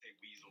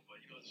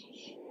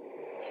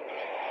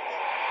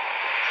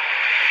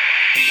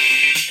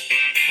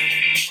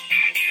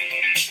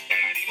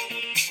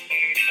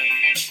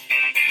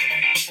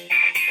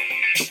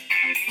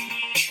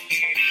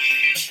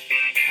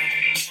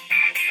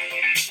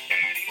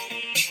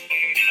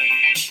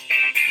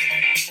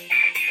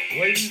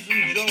Ladies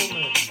and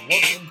gentlemen,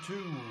 welcome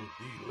to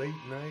the Late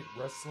Night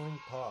Wrestling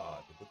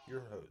Pod with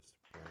your host,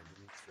 Brandon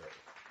Stowe.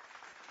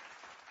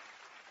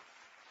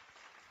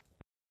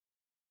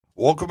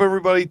 Welcome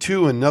everybody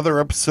to another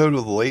episode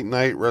of the Late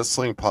Night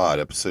Wrestling Pod,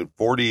 episode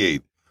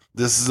 48.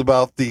 This is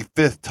about the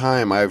fifth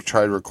time I've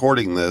tried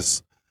recording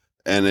this,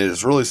 and it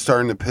is really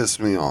starting to piss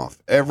me off.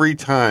 Every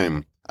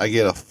time I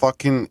get a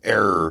fucking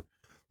error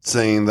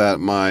saying that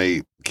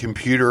my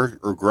computer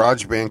or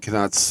GarageBand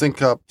cannot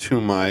sync up to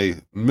my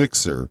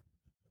mixer.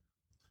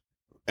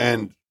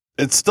 And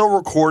it's still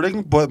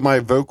recording, but my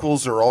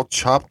vocals are all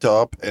chopped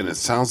up and it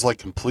sounds like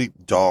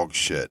complete dog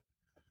shit.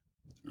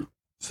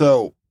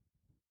 So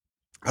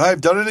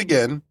I've done it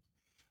again.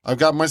 I've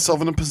got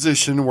myself in a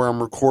position where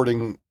I'm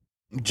recording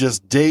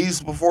just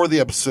days before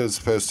the episode's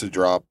supposed to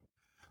drop,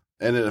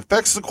 and it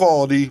affects the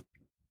quality.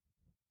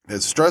 It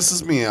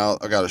stresses me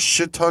out. I got a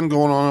shit ton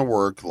going on at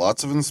work,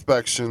 lots of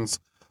inspections,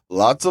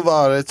 lots of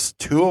audits,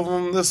 2 of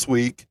them this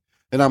week,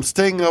 and I'm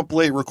staying up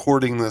late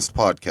recording this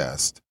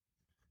podcast.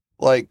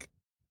 Like,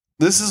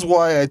 this is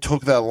why I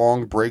took that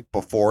long break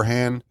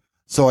beforehand,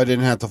 so I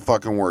didn't have to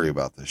fucking worry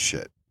about this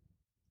shit.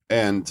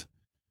 And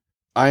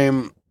I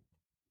am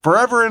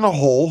forever in a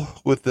hole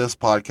with this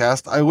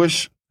podcast. I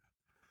wish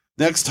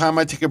next time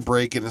I take a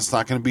break, and it's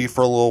not going to be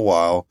for a little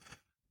while,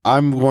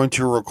 I'm going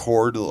to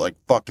record like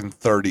fucking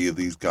 30 of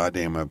these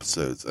goddamn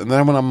episodes. And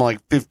then when I'm like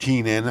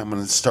 15 in, I'm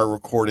going to start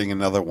recording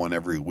another one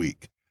every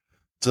week.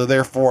 So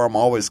therefore, I'm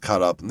always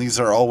caught up. And these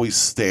are always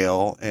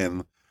stale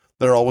and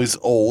they're always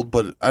old,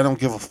 but I don't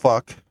give a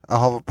fuck.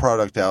 I'll have a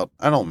product out.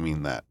 I don't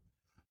mean that.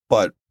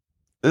 But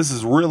this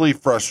is really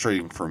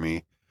frustrating for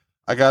me.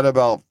 I got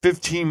about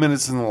 15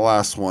 minutes in the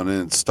last one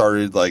and it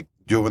started like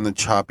doing the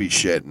choppy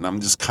shit. And I'm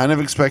just kind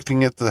of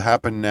expecting it to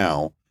happen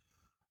now.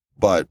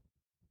 But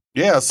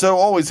yeah, so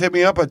always hit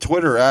me up at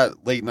Twitter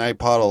at Late Night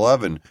Pod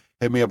 11.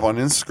 Hit me up on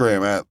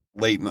Instagram at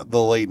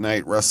the Late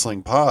Night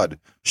Wrestling Pod.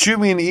 Shoot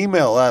me an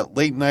email at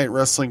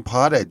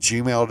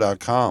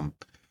latenightwrestlingpod@gmail.com.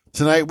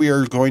 Tonight we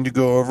are going to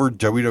go over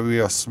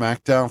WWF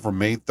Smackdown from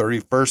May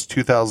 31st,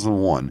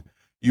 2001.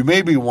 You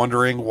may be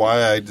wondering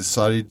why I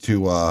decided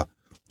to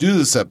do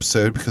this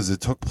episode, because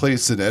it took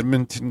place in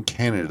Edmonton,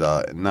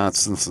 Canada, and not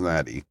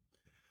Cincinnati.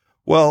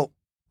 Well,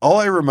 all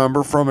I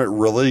remember from it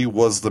really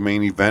was the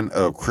main event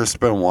of Chris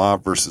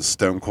Benoit versus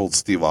Stone Cold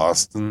Steve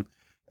Austin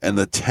and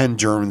the 10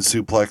 German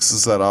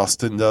suplexes that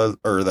Austin does,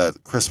 or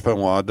that Chris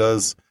Benoit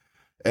does.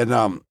 And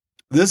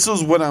this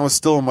was when I was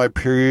still in my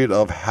period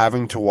of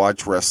having to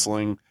watch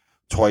wrestling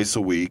twice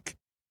a week.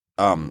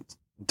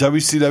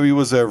 WCW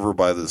was over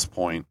by this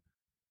point,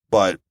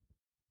 but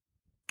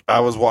I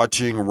was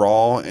watching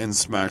Raw and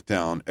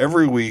SmackDown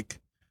every week.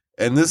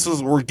 And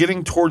we're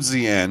getting towards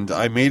the end.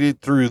 I made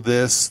it through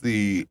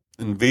the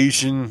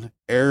Invasion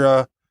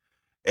era,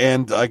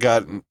 and I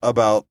got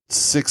about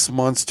 6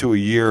 months to a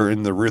year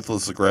in the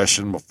Ruthless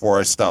Aggression before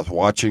I stopped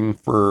watching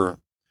for,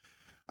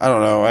 I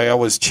don't know, I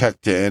always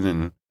checked in,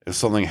 and if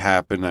something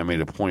happened, I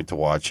made a point to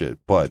watch it.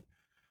 But,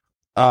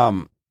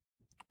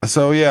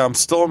 so yeah, I'm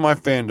still in my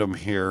fandom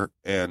here,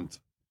 and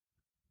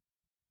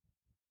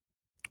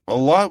a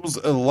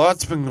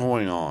lot's been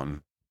going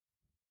on,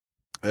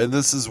 and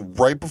this is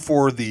right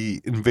before the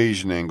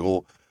Invasion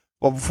angle.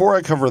 Well, before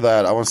I cover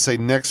that, I want to say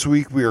next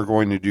week we are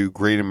going to do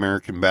Great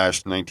American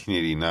Bash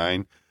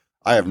 1989.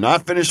 I have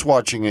not finished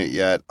watching it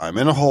yet. I'm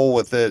in a hole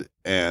with it,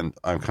 and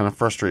I'm kind of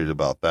frustrated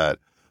about that.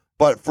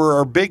 But for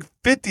our big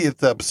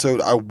 50th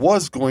episode, I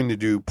was going to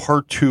do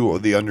part 2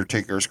 of The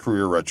Undertaker's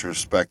career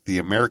retrospect, the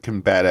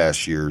American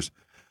Badass years.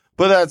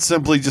 But that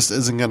simply just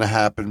isn't going to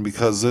happen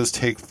because those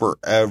take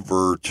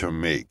forever to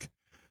make.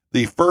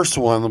 The first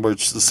one,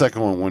 which the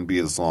second one wouldn't be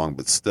as long,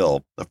 but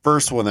still, the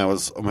first one that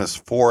was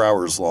almost 4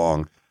 hours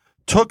long,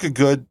 took a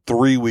good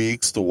 3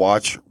 weeks to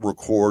watch,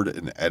 record,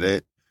 and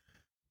edit.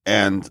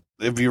 And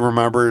if you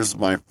remember, it's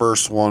my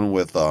first one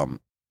with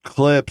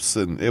clips,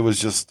 and it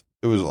was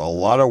a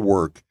lot of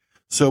work.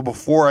 So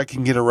before I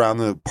can get around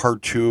to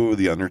part 2 of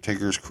the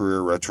Undertaker's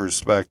career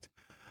retrospect,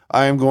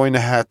 I am going to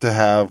have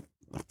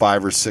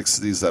 5 or 6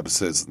 of these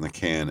episodes in the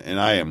can, and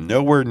I am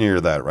nowhere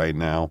near that right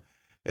now.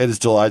 It is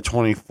July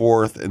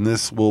 24th, and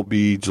this will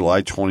be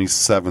July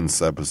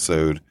 27th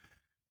episode.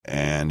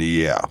 And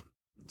yeah.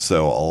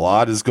 So a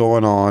lot is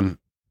going on.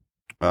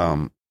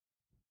 I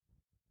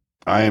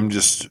am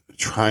just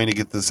trying to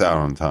get this out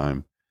on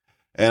time.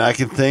 And I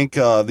can thank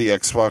the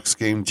Xbox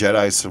game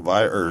Jedi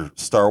Survivor, or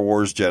Star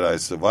Wars Jedi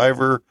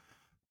Survivor,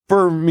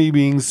 for me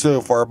being so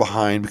far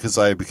behind, because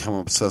I have become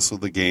obsessed with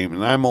the game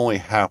and I'm only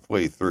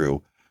halfway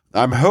through.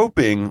 I'm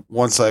hoping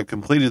once I've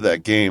completed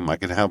that game, I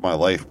can have my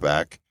life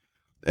back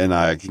and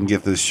I can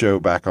get this show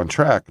back on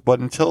track.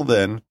 But until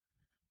then,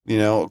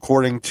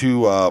 according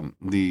to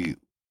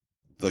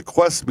the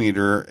quest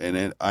meter in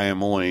it, I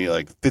am only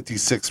like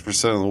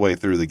 56% of the way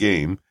through the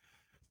game.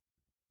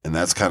 And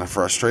that's kind of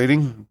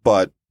frustrating,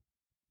 but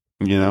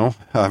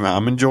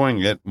I'm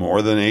enjoying it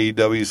more than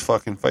AEW's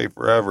fucking Fight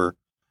Forever.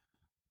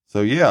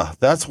 So yeah,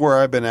 that's where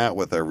I've been at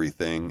with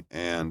everything.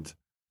 And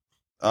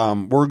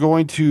we're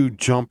going to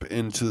jump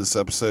into this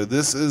episode.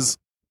 This is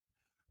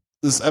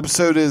this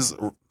episode is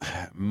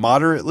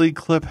moderately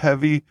clip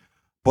heavy,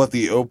 but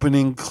the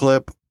opening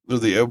clip, or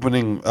the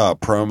opening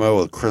promo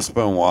with Chris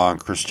Benoit and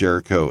Chris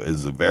Jericho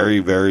is very,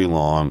 very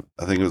long.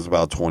 I think it was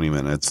about 20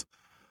 minutes.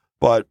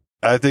 But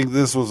I think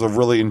this was a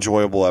really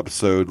enjoyable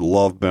episode.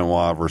 Love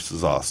Benoit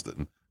versus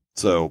Austin.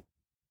 So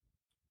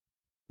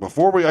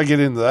before I get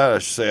into that, I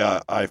should say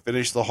I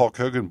finished the Hulk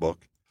Hogan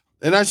book.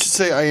 And I should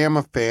say I am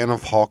a fan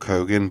of Hulk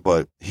Hogan,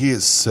 but he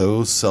is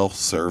so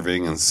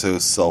self-serving and so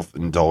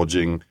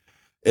self-indulging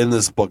in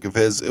this book of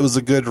his. It was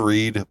a good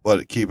read,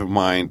 but keep in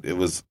mind it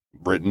was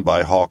written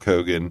by Hulk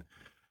Hogan.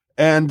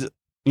 And,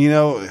 you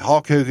know,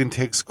 Hulk Hogan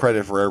takes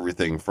credit for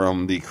everything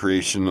from the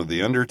creation of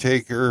The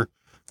Undertaker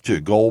to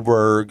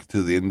Goldberg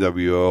to the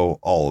NWO,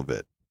 all of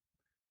it.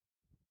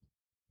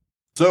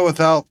 So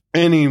without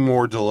any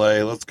more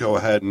delay, let's go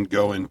ahead and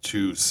go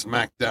into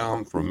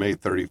Smackdown from May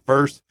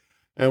 31st.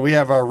 And we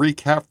have our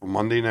recap from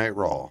Monday Night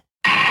Raw.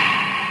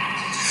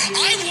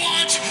 I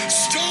want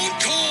Stone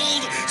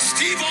Cold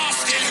Steve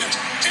Austin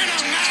in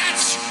a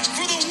match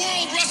for the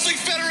World Wrestling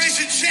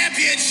Federation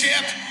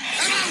Championship.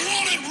 And I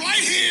want it right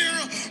here,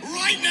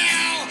 right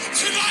now,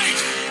 tonight.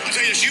 I'll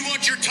tell you this, you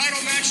want your title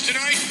match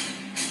tonight?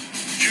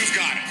 You've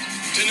got it.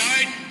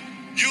 Tonight,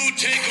 you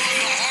take on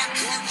the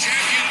hardcore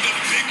champion, The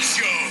Big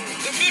Show.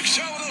 The Big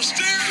Show with those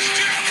stairs,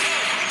 Jericho.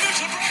 The Big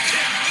Show drop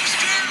kick, the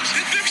stairs,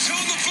 the Big Show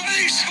in the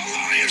face, the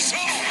Lion's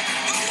Soul,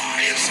 the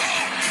Lion's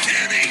Soul.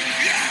 Can he?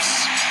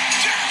 Yes.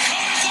 Jericho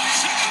is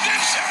upset the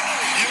Big Show.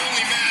 The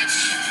only match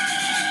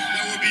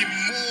that would be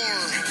more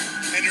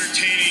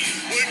entertaining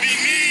would be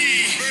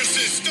me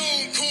versus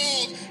Stone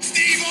Cold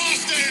Steve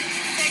Austin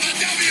for the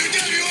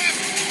WWF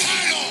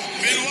title.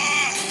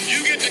 Benoit,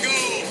 you get to go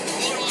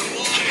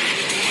one-on-one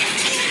with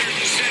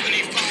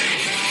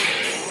 275-pound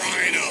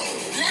Rhino.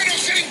 Rhino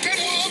setting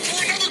Benoit up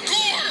for another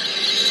gore.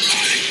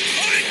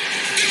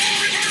 Benoit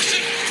reverse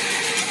it.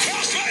 The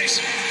crossface.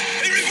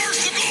 He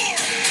reversed the gore.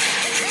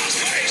 The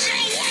crossface.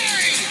 No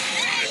way.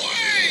 No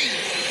way.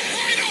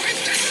 Rhino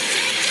hits that.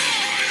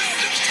 Rhino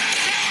just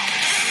tapped out.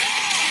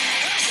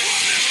 Benoit has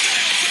won this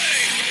damn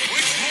thing.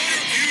 Which one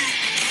of you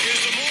is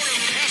the more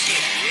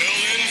impressive? Will,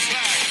 in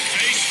fact,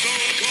 face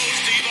Stone Cold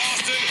Steve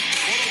Austin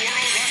for the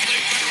World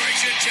Wrestling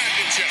Federation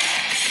Championship.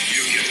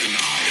 You deny.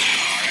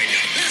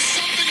 There's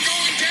something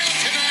going down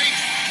tonight.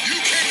 You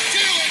can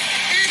feel it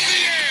in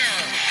the air.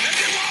 And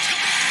you're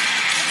welcome.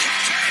 The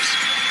crossface.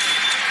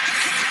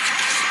 The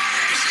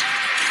crossface.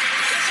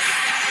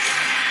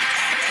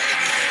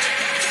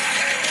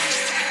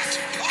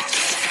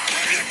 Austin's about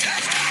ready to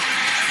tap out.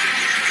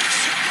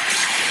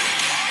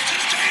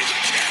 Austin stays a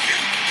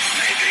champion.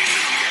 Maybe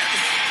numbered.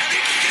 And he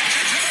can get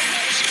to the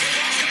ropes.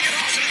 Benoit's going to get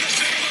Austin in the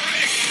center of the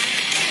ring.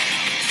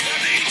 That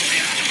means the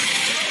abdomen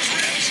to those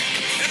ribs.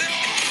 And then,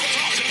 what's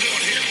Austin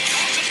doing here?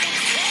 Austin's got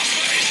the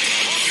crossface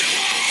on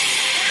Benoit.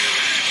 Wait a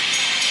minute.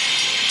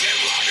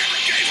 Benoit never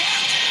gave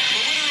up.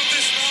 The winner of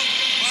this bout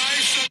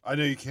by I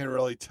know you can't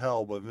really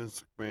tell, but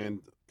Vince McMahon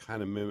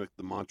kind of mimicked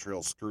the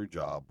Montreal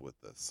Screwjob with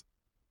this.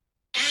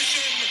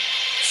 submission,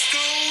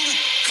 Stone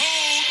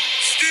Cold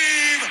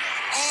Steve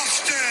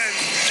Austin.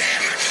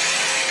 Damn it.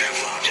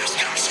 Benoit just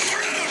got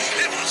screwed.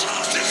 It was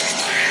Austin's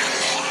plan.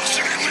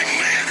 Austin and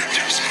McMahon have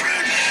just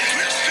screwed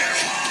Chris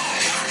Benoit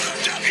out of the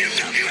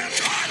WWF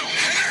title.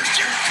 And there's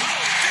Jericho.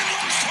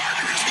 Benoit's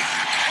partner is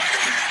back. Wait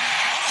a minute.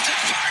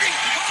 Austin's fighting.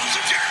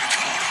 Austin,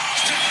 Jericho, and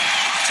Austin.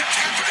 Austin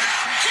tapping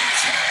out.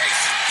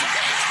 Crossface.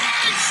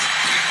 Crossface.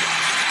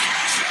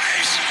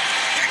 Crossface.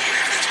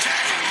 McMahon is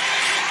tapping.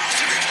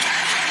 Austin is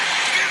tapping.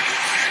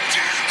 Benoit and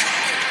Jericho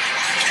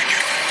are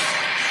kicking on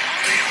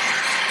the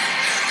honor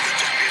of the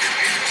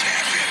WWF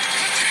champion.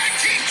 The tag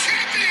team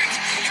champions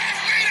have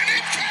made an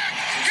impact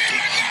here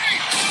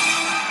tonight.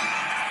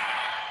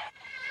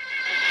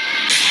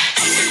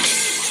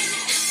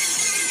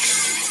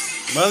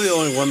 Am I the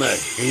only one that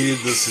hated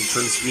this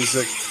entrance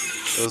music?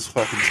 It was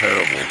fucking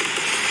terrible.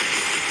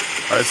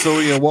 Alright, so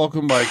we get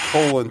welcomed by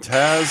Cole and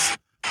Taz.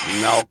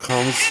 And now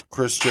comes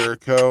Chris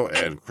Jericho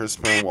and Chris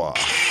Benoit.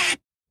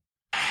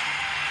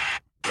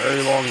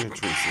 Very long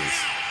entrances.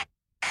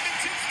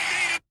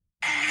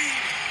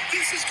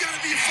 This is going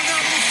to be a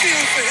phenomenal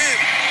feeling for him.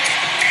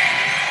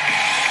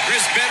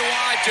 Chris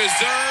Benoit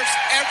deserves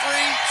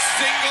every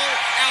single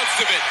ounce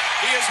of it.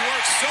 He has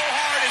worked so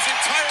hard his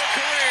entire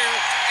career,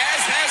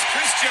 as has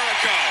Chris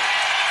Jericho.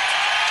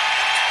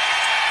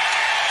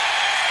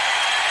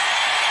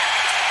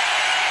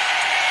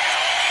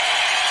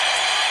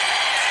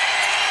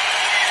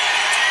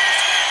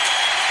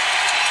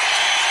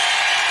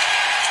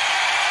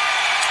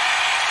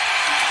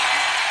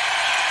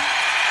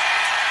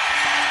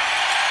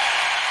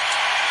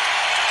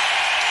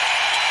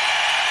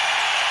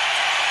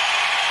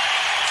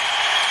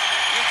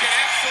 You can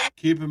absolutely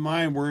Keep in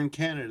mind, we're in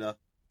Canada.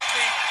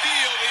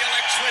 feel the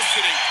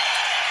electricity.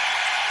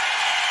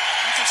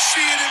 You can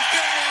see it in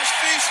Benoit's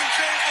face and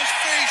Jericho's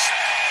face.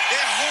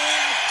 They're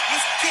home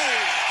with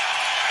gold.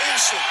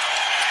 Awesome.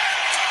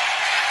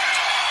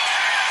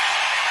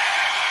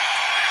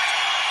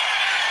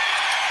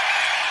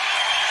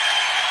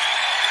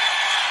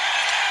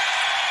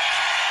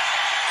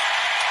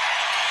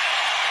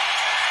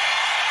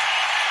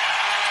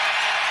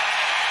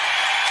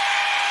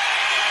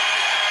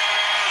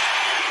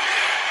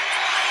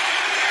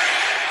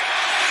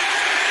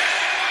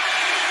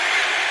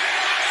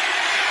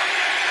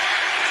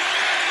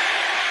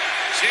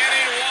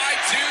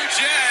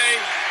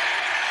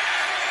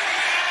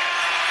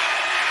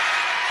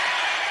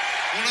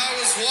 When I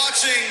was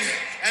watching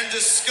and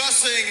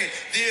discussing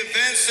the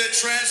events that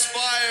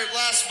transpired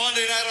last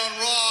Monday night on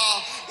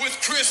Raw with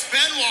Chris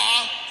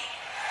Benoit,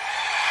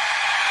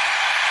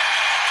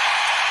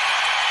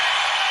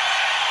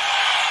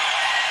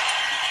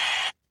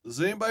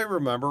 Does anybody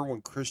remember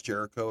when Chris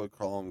Jericho would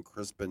call him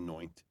Chris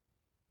Benoit?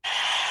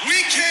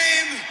 we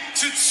came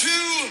to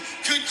two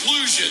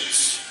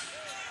conclusions.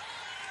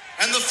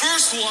 And the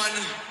first one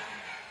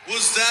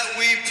was that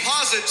we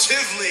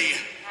positively,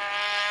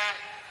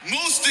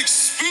 most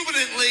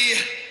expudently,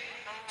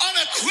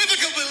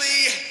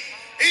 unequivocally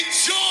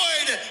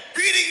enjoyed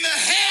beating the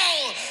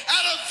hell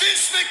out of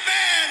Vince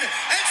McMahon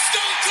and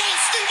Stone Cold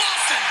Steve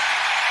Austin.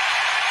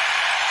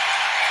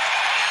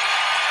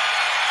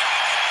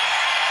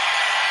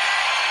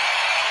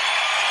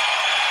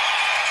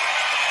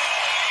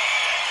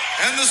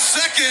 And the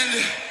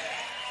second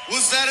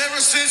was that ever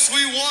since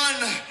we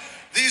won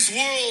these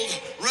World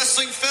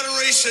Wrestling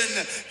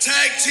Federation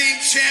Tag Team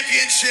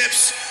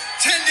Championships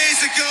 10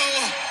 days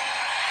ago,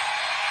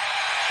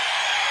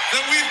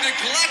 that we've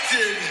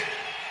neglected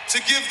to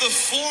give the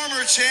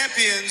former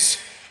champions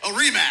a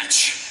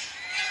rematch.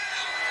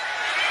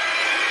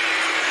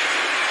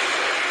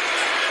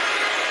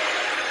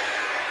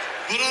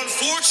 But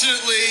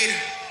unfortunately,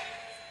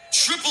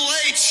 Triple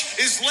H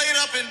is laid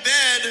up in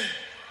bed.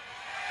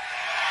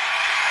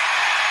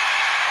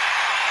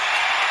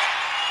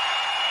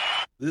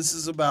 This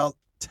is about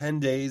 10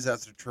 days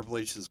after Triple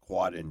H's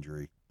quad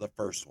injury, the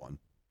first one.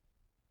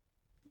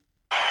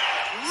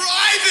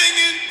 Writhing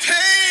in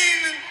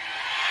pain,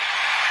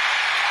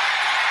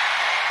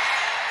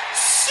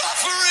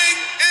 suffering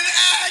in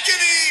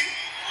agony,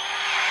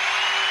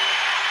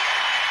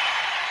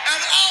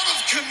 and out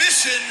of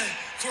commission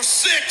for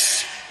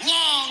 6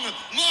 long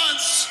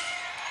months.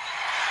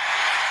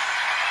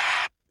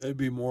 It'd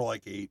be more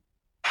like 8.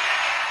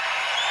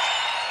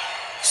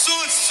 So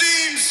it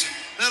seems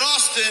that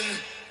Austin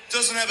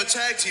doesn't have a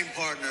tag team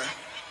partner.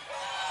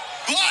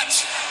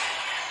 But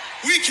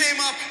we came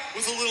up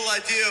with a little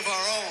idea of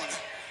our own.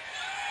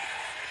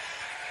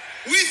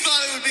 We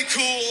thought it would be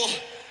cool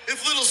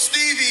if little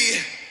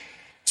Stevie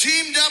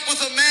teamed up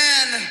with a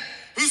man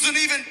who's an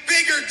even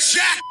bigger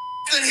jack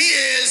than he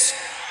is.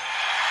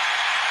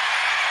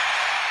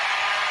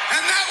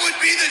 And that would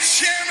be the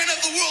chairman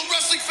of the World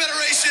Wrestling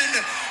Federation,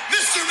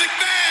 Mr.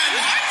 McMahon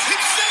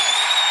himself.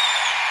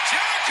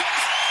 Jericho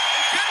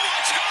and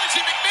Benoit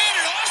challenging McMahon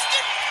and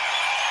Austin.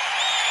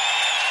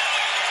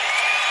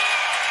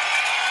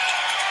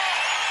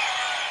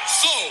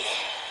 So,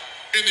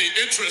 in the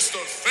interest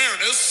of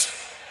fairness,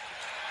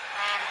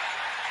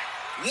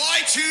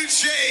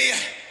 Y2J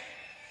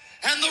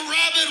and the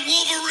Rabid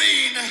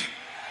Wolverine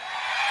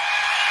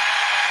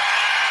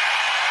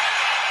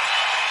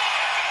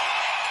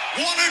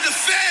want to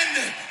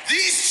defend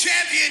these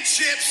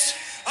championships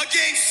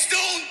against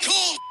Stone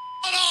Cold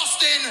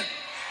Austin.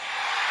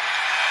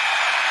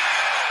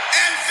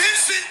 And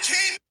Vincent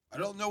came I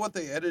don't know what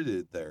they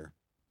edited there.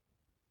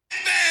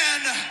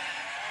 man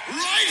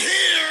right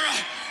here,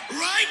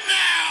 right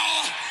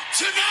now,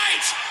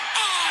 tonight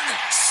on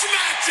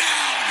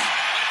Smackdown.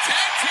 A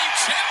tag team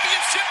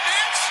championship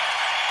match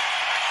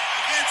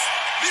Against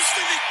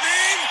Mr.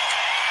 McMahon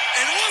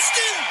and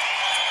Austin.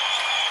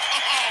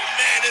 Oh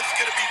man, it's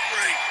gonna be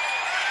great.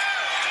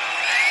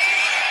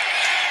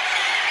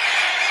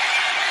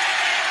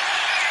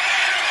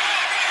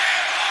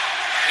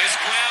 This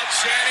crowd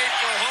chanting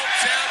for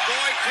hometown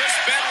boy Chris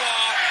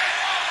Benoit.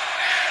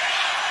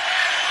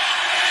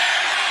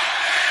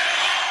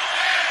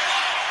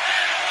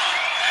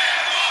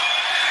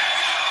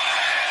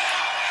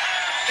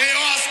 Hey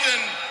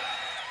Austin,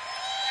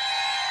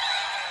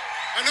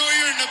 I know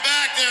you're in the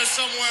back there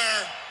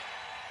somewhere,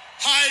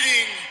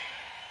 hiding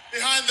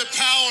behind the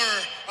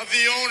power of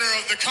the owner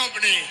of the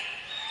company.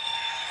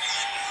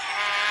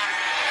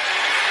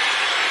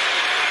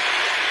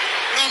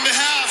 But on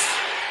behalf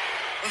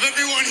of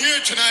everyone here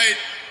tonight,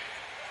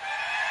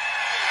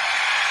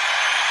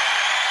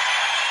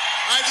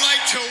 I'd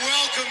like to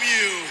welcome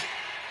you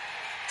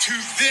to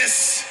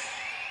this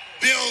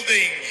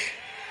building.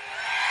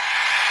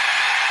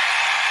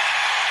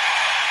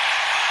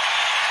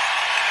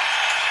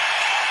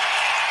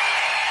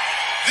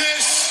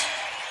 This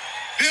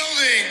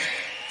building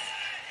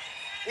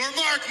where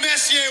Mark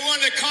Messier won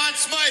the Conn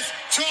Smythe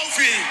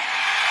Trophy.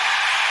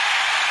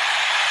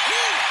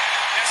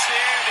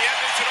 Messier, the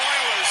Edmonton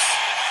Oilers.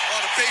 On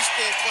a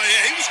baseball player.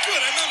 Yeah, he was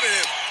good. I remember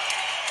him.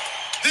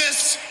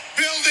 This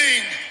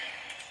building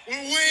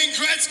where Wayne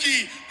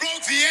Gretzky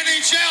broke the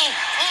NHL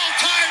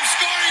all-time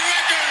scoring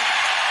record.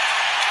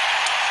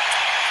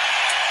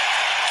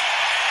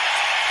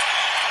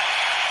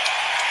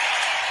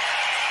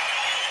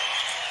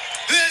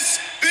 This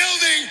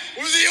building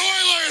where the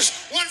Oilers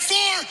won 4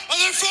 of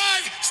their 5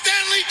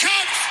 Stanley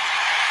Cups.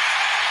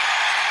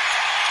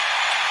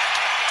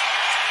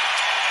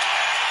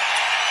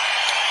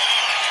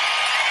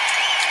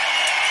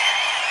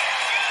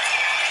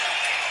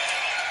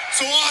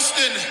 So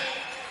Austin,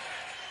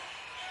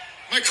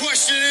 my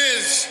question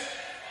is,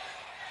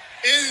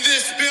 in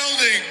this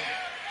building,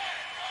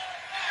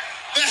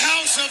 the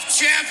house House of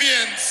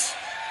Champions.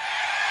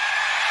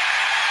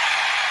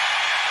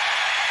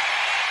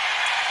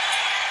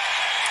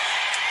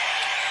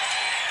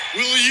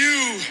 Will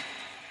you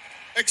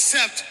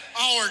accept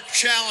our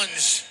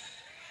challenge?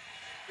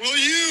 Will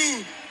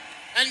you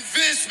and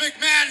Vince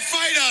McMahon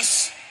fight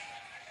us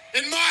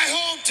in my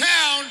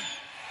hometown,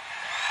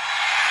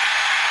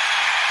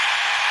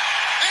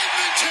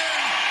 Edmonton,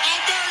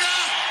 Alberta,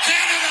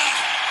 Canada?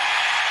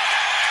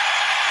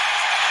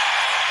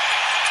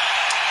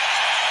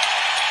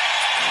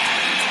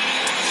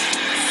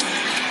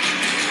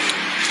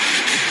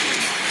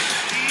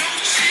 No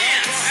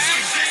chance.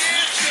 Perhaps the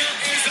answer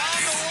is on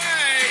the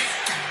way.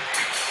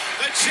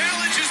 The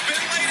challenge has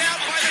been laid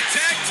out by the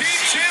tag team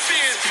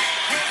champions.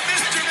 Will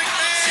Mr.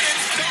 McMahon and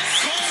Stone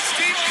Cold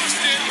Steve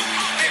Austin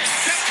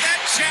accept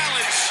that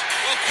challenge?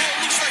 Well, Cole,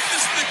 looks like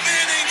this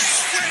McMahon ain't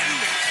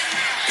sweating.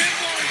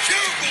 Benoit and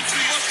Jericho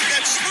too much of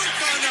that smirk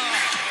on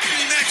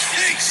Max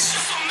face.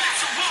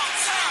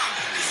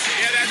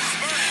 Yeah, that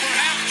smirk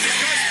perhaps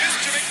because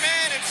Mr.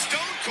 McMahon and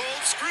Stone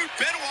Cold screwed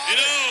Benoit. You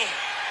know,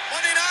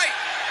 Monday night.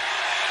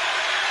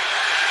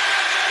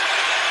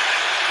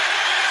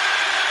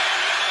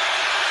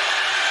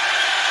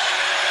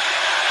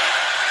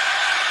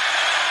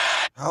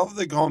 How have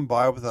they gone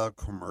by without a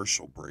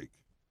commercial break?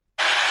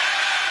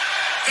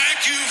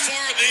 Thank you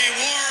for the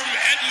warm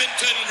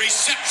Edmonton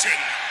reception.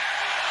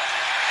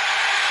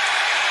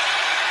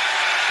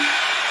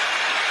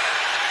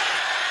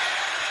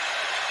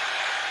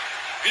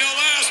 You know,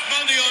 last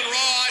Monday on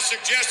Raw, I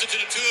suggested to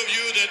the two of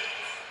you that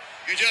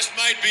you just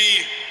might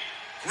be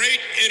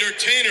great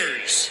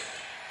entertainers.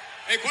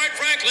 And quite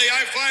frankly,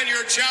 I find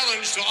your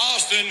challenge to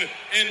Austin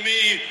and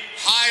me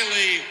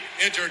highly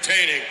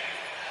entertaining.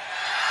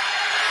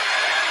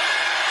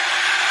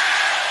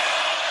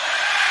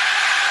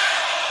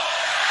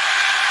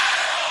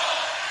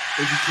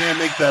 If you can't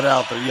make that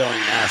out, they're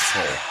yelling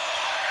asshole.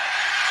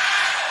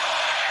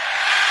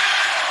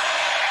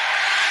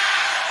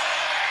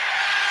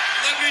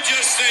 Let me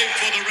just say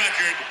for the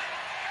record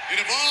that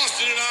if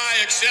Austin and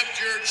I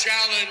accept your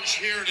challenge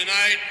here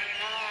tonight,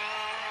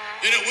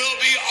 then it will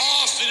be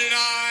Austin and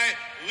I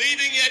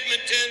leaving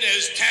Edmonton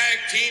as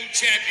tag team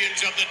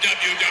champions of the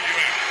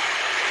WWF.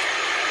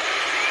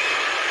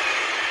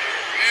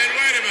 And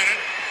wait a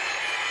minute.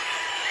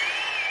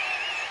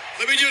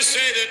 Let me just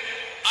say that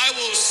I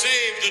will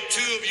save the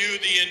two of you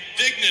the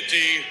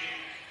indignity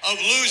of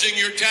losing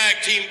your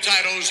tag team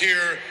titles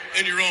here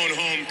in your own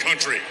home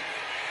country.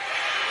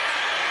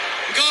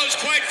 Because,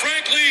 quite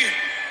frankly,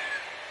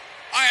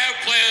 I have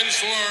plans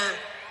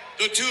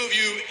for the two of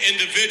you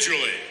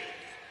individually.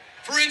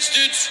 For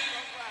instance,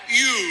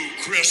 you,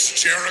 Chris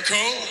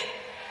Jericho.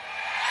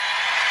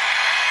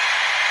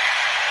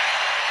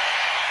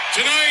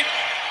 Tonight,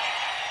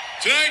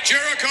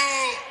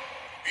 Jericho,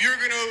 you're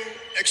going to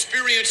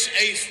experience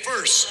a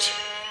first.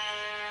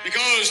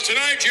 Because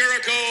tonight,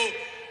 Jericho,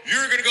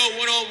 you're going to go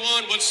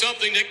one-on-one with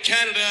something that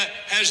Canada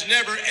has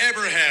never,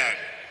 ever had.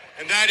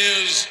 And that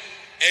is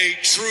a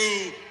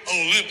true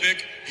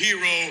Olympic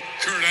hero,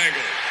 Kurt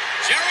Angle.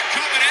 Jericho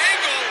and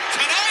Angle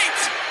tonight.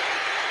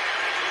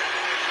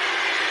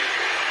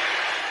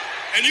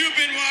 And you,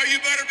 Benoit, you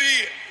better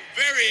be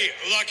very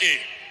lucky.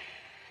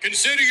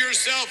 Consider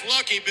yourself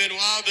lucky,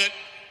 Benoit,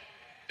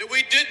 that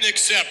we didn't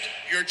accept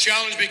your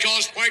challenge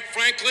because, quite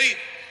frankly,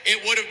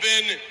 it would have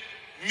been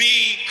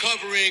me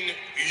covering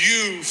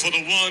you for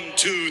the 1,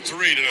 2,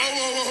 3 tonight.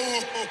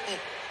 Whoa.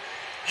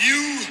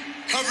 You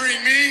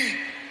covering me?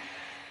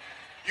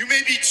 You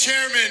may be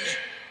chairman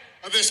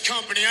of this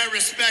company. I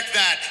respect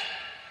that.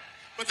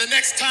 But the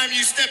next time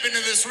you step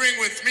into this ring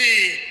with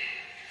me,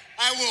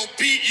 I will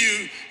beat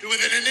you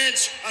within an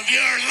inch of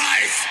your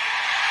life.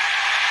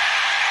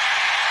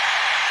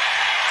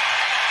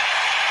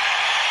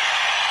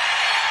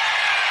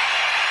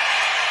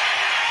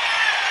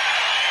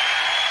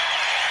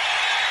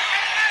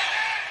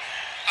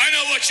 I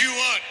know what you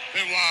want,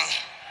 Benoit.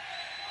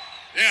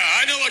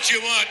 Yeah, I know what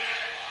you want.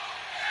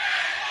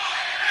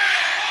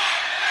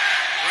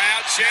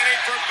 Crowd chanting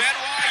for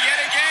Benoit yet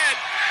again.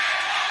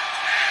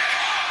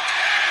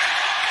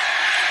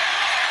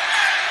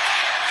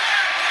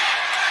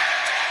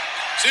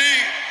 See,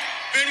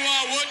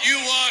 Benoit, what you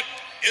want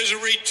is a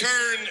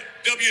return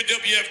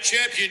WWF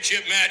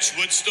Championship match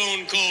with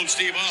Stone Cold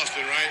Steve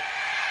Austin, right?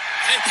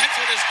 I think that's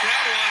what his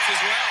crowd wants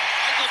as well.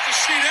 I'd love to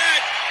see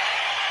that.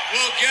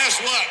 Well, guess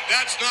what?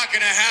 That's not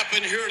going to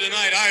happen here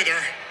tonight either.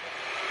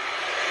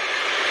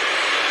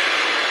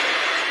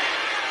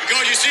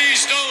 Because you see,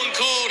 Stone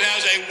Cold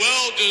has a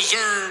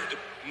well-deserved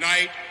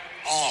night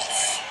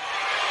off.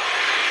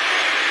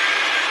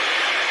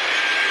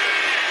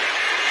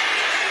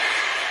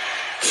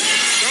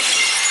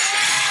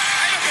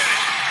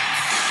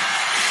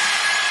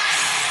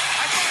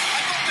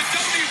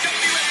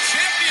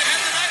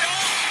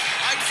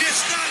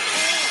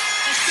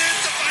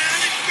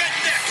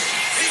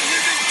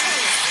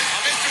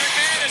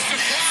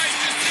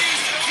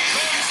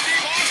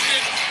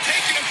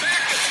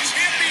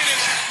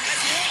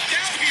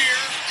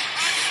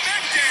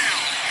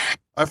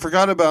 I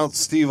forgot about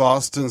Steve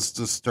Austin's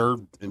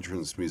Disturbed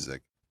entrance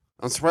music.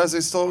 I'm surprised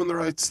they still own the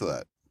rights to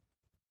that.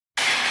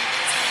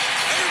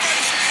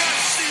 Everybody forgot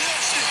Steve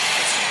Austin.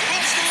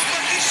 Austin looked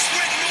like he's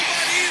sweating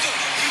nobody either.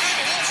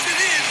 Remember, Austin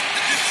is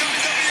the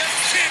WWF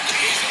champion.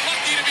 He's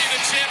lucky to be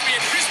the champion.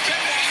 Chris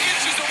Benoit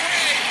inches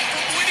away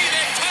from winning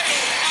that title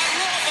on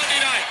Raw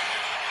Monday night.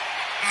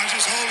 Now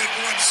just hold it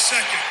 1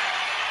 second.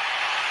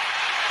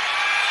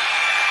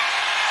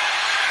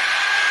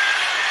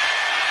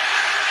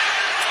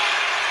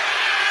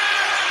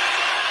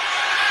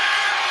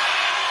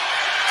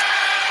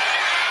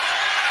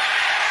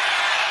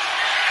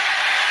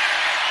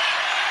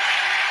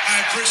 I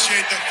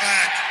appreciate the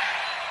fact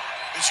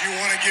that you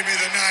want to give me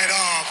the night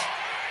off,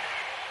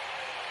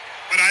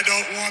 but I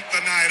don't want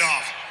the night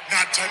off.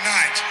 Not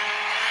tonight.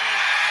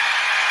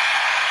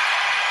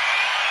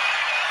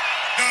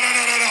 No,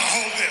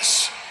 hold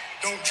this.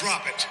 Don't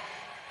drop it.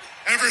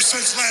 Ever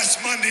since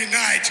last Monday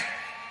night,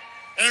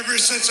 ever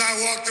since I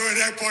walked through an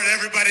airport,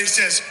 everybody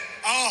says,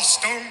 "Oh,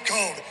 Stone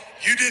Cold,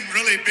 you didn't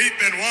really beat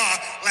Benoit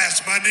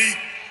last Monday."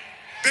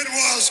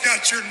 Benoit's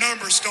got your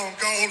number, Stone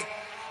Cold.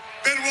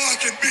 Benoit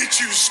can beat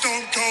you,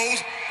 Stone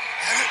Cold.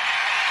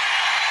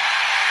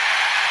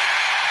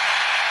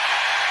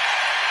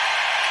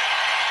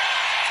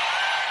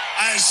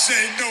 I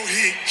say no,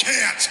 he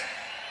can't.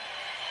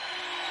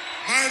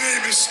 My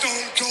name is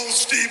Stone Cold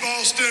Steve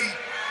Austin.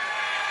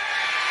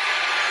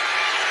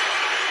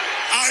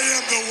 I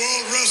am the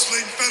World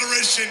Wrestling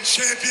Federation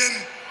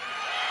champion.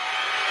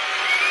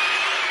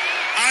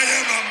 I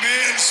am a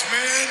man's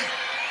man.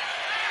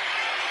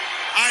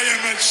 I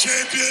am a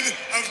champion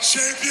of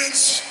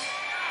champions.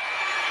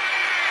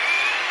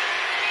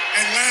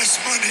 And last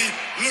Monday,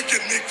 look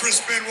at me, Chris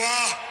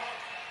Benoit.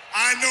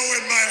 I know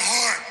in my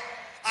heart,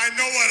 I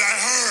know what I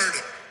heard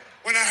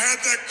when I had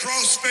that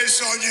cross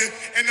face on you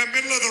in the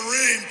middle of the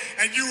ring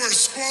and you were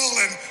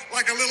squalling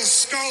like a little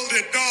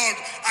scalded dog.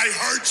 I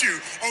heard you.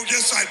 Oh,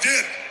 yes, I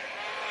did.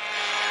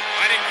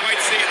 I didn't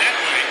quite see it that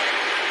way.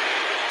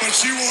 But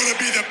you want to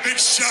be the big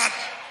shot?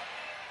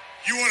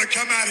 You want to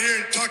come out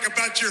here and talk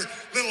about your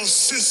little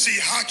sissy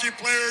hockey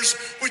players,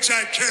 which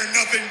I care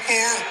nothing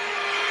for?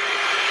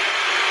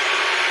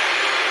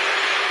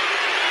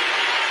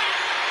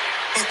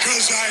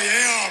 Because I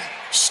am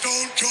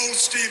Stone Cold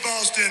Steve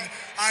Austin.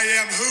 I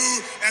am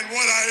who and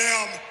what I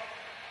am.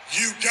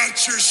 You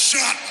got your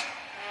shot.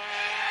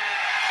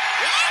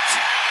 What?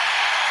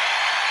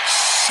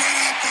 Shut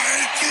up, I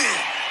ain't through.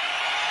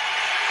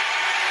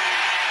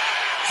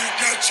 You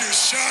got your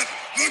shot.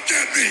 Look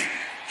at me.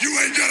 You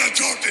ain't gotta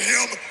talk to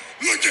him.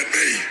 Look at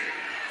me.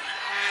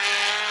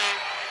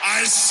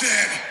 I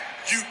said,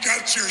 you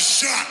got your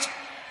shot.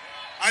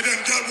 I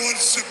done got one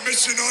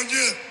submission on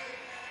you.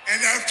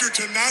 And after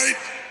tonight,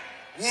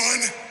 1,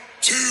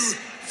 2,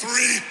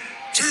 3,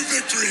 2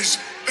 victories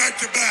back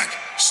to back.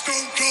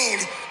 Stone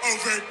Cold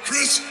over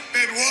Chris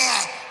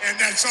Benoit. And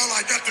that's all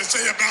I got to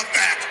say about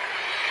that.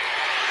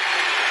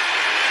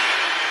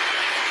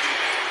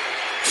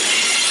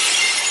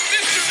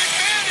 Mr.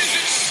 McMahon is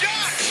in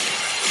shock.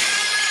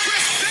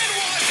 Chris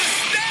Benoit is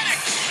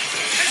ecstatic.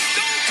 Has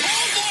Stone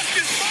Cold lost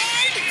his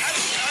mind? I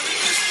mean,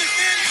 Mr.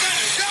 McMahon is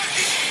not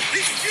shocking.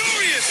 He's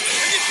furious.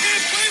 And you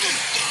can't blame him.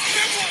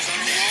 Benoit's on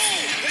a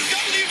roll. The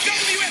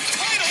WWF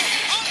title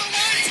on the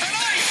line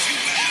tonight.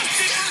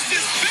 Austin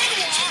versus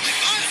Benoit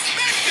on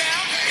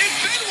Smackdown in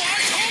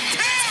Benoit's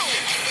hometown.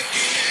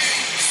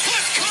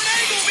 Plus, Kurt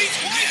Angle meets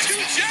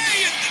Y2J.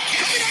 And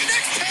coming up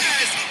next,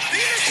 Taz,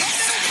 the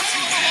Intercontinental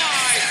title on the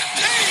line.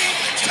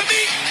 Kane to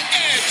meet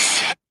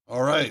Edge.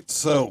 All right,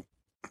 so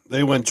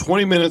they went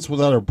 20 minutes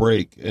without a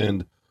break,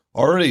 and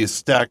already a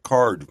stacked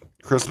card.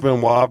 Chris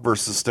Benoit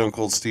versus Stone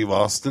Cold Steve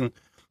Austin,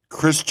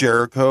 Chris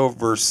Jericho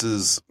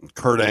versus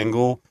Kurt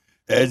Angle,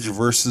 Edge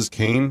versus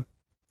Kane.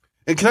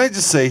 And can I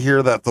just say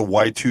here that the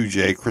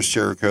Y2J Chris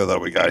Jericho that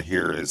we got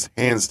here is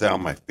hands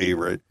down my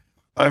favorite.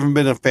 I haven't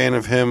been a fan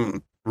of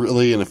him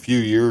really in a few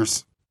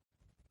years,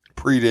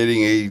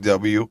 predating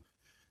AEW.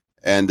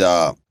 And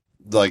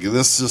like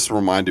this just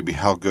reminded me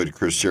how good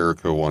Chris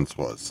Jericho once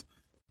was.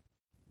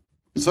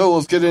 So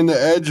let's get into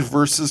Edge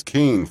versus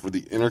Kane for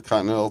the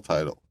Intercontinental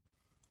title.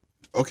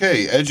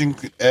 Okay,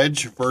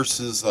 Edge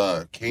versus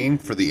Kane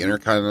for the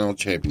Intercontinental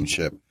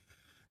Championship.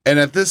 And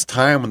at this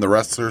time, when the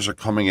wrestlers are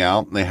coming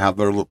out and they have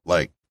their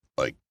like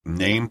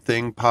name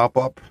thing pop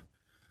up,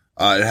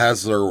 it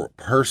has their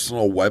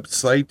personal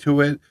website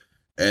to it,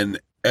 and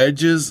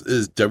Edge's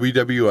is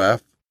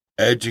WWF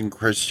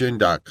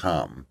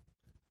edgeandchristian.com.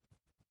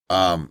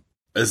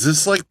 Is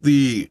this like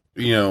the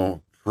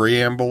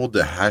preamble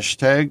to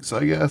hashtags,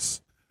 I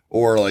guess,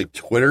 or like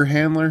Twitter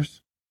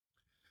handlers?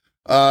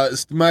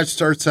 The match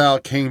starts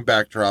out, Kane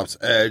backdrops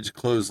Edge,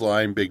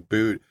 clothesline, big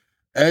boot.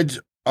 Edge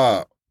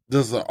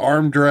does the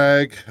arm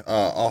drag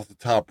off the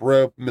top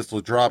rope,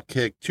 missile drop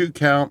kick, 2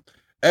 count.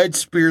 Edge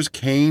spears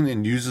Kane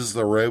and uses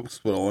the ropes,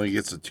 but only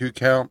gets a 2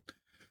 count.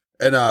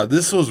 And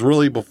this was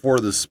really before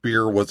the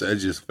spear was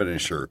Edge's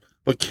finisher.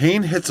 But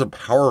Kane hits a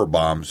power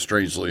bomb,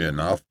 strangely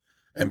enough,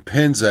 and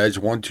pins Edge.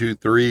 1, 2,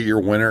 3,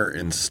 your winner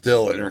and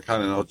still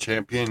Intercontinental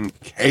Champion,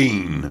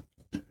 Kane.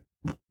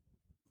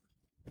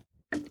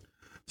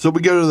 So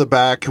we go to the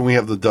back and we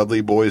have the Dudley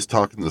boys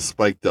talking to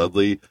Spike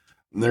Dudley,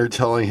 and they're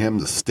telling him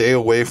to stay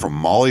away from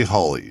Molly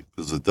Holly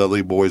because the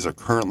Dudley boys are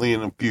currently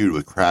in a feud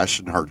with Crash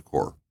and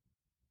Hardcore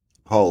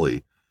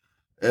Holly.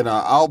 And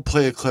I'll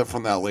play a clip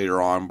from that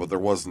later on, but there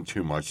wasn't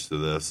too much to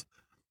this.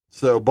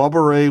 So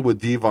Bubba Ray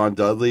with Devon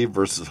Dudley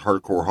versus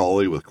Hardcore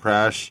Holly with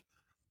Crash.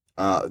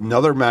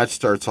 Another match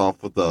starts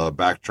off with a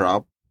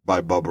backdrop by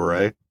Bubba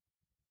Ray.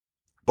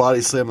 Body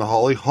slam to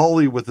Holly.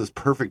 Holly with his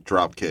perfect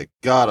drop kick.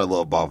 God, I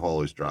love Bob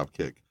Holly's drop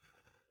kick.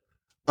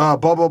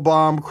 Bubba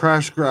Bomb.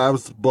 Crash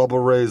grabs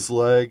Bubba Ray's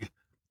leg.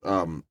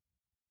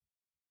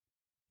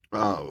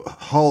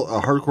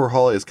 Hardcore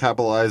Holly is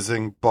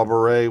capitalizing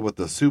Bubba Ray with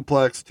the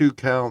suplex. 2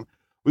 count.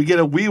 We get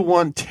a "We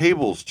Want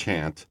Tables"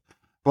 chant.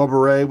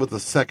 Bubba Ray with a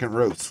second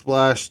rope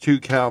splash. 2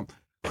 count.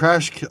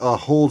 Crash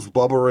holds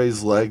Bubba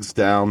Ray's legs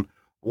down.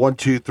 1,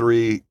 2,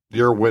 3.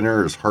 Your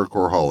winner is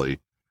Hardcore Holly.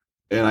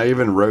 And I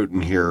even wrote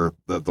in here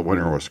that the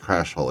winner was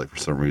Crash Holly for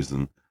some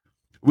reason.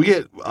 We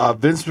get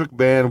Vince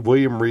McMahon,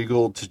 William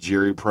Regal to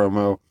Jerry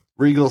promo.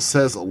 Regal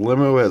says a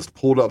limo has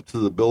pulled up to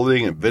the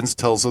building and Vince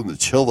tells him to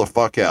chill the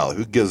fuck out.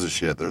 Who gives a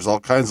shit? There's all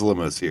kinds of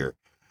limos here.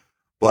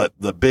 But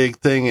the big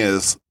thing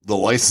is the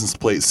license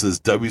plate says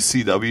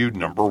WCW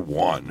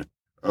 #1.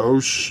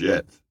 Oh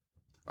shit.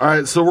 All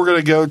right, so we're going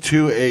to go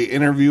to a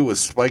interview with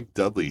Spike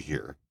Dudley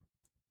here.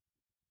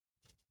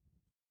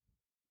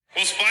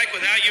 Well, Spike,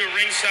 without you at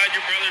ringside,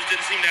 your brothers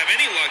didn't seem to have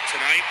any luck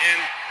tonight. And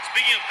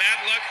speaking of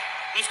bad luck,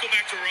 let's go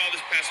back to Raw this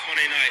past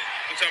Monday night,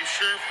 which I'm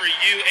sure for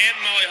you and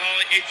Molly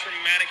Holly, a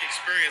traumatic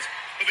experience.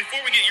 But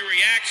before we get your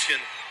reaction,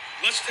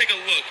 let's take a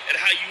look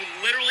at how you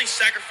literally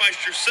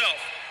sacrificed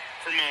yourself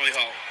for Molly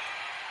Holly.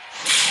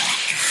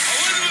 Oh,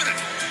 wait a minute.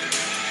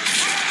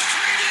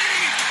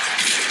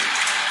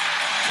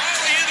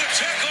 Molly in to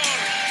check on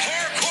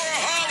Hardcore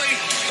Holly.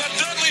 The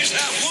Dudleys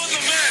have won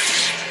the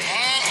match.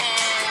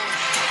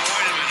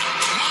 Wait a minute.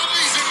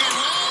 Molly's in the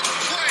wrong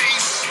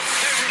place.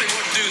 They really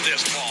wouldn't do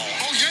this, Paul.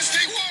 Oh, yes,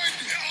 they would.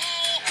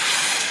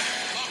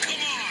 Oh,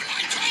 come on.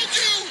 I told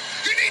you.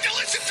 You need to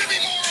listen to me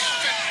more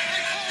often.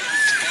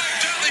 Spike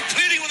Dudley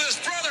pleading with his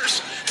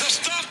brothers to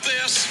stop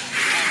this.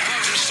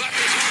 Bunch of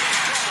suckers on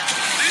his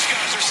brother. These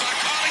guys are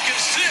psychotic and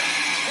sick.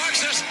 Spike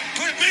says,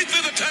 put me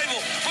through the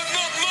table, but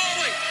not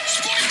Molly.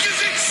 Spike is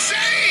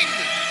insane.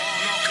 Oh,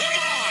 no, come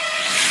on.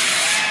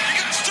 You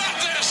gotta stop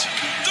this.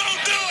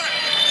 Don't do it.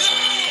 No.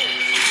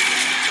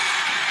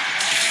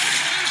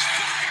 There's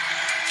Spike.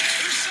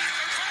 Who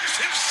sacrificed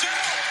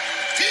himself.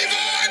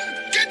 Devon,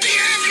 get the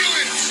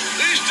ambulance.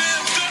 These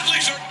damn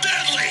Dudleys are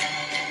deadly.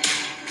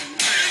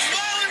 Where's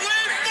Molly?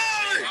 Where's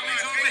Molly?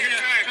 Mommy's over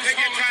here. Take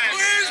your time.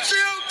 Where's she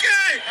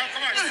okay?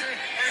 Come on.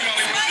 Hey,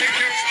 Molly, we'll take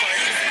care of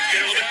Spike.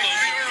 Get a little bit closer.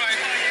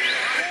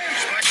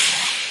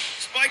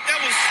 Spike,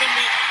 that was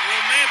somewhat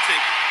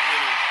romantic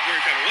in a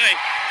weird kind of way.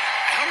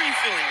 How are you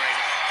feeling right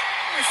now?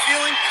 How am I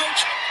feeling,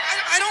 Coach?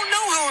 I don't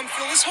know how I'm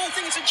feeling. This whole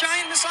thing is a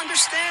giant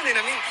misunderstanding.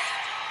 I mean,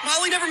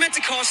 Molly never meant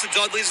to cost the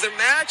Dudleys their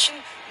match, and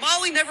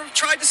Molly never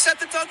tried to set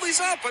the Dudleys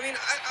up. I mean,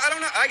 I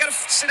don't know. I got to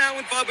sit down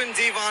with Bubba and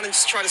Devon and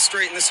just try to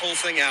straighten this whole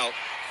thing out.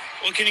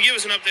 Well, can you give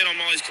us an update on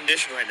Molly's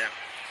condition right now?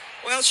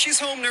 Well, she's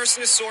home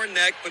nursing a sore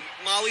neck, but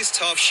Molly's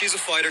tough. She's a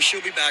fighter.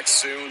 She'll be back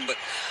soon. But,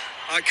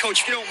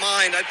 Coach, if you don't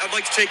mind, I'd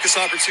like to take this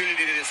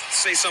opportunity to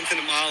say something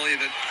to Molly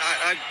that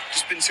I've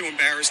just been too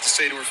embarrassed to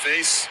say to her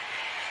face.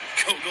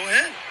 Go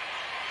ahead.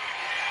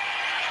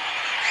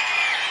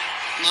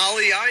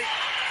 Molly, I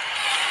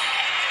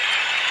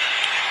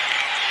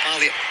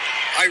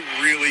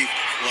really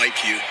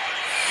like you.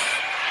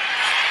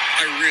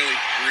 I really,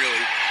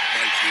 really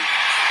like you.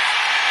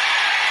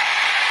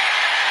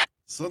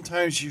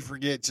 Sometimes you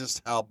forget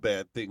just how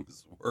bad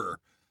things were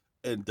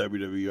in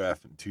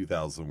WWF in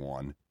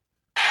 2001.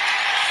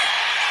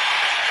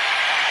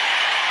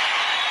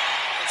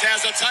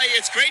 Taz, I'll tell you,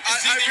 it's great to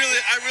see. I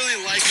really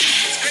like it.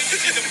 It's great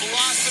to see the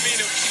blossoming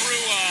of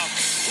true love,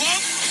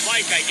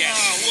 like I guess.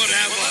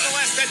 Whatever. Well,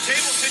 nonetheless, that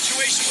table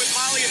situation with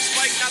Molly and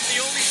Spike not the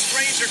only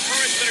strange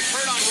occurrence that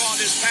occurred on Raw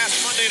this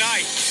past Monday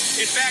night.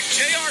 In fact,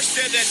 JR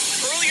said that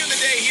earlier in the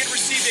day he had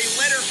received a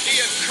letter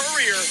via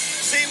courier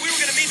saying we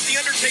were going to meet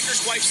the Undertaker's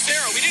wife,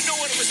 Sarah. We didn't know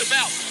what it was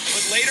about,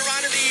 but later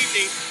on in the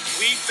evening,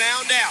 we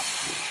found out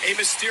a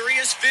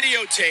mysterious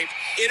videotape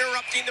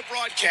interrupting the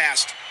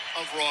broadcast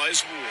of Raw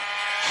is War.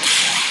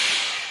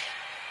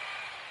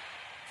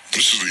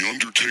 This is the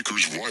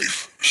Undertaker's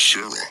wife,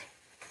 Sarah.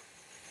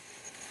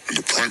 In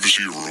the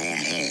privacy of her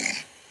own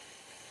home,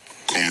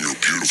 combing her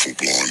beautiful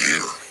blonde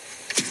hair.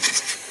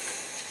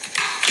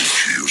 Did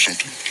she hear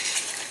something?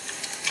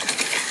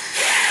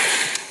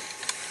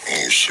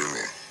 Oh,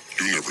 Sarah,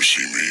 you never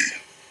see me.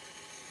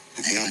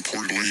 But more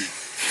importantly,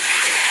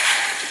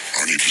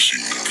 I need to see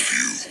more of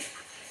you.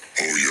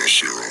 Oh, yes,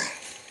 Sarah.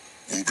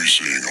 We'll be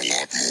seeing a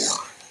lot more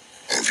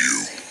of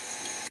you.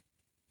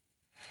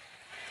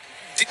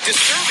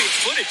 Disturbing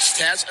footage,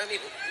 Taz. I mean,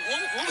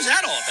 what was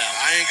that all about?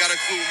 I ain't got a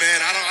clue, man.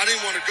 I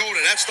didn't want to go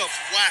there. That stuff's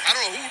whack. I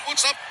don't know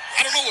what's up.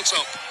 I don't know what's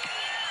up.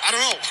 I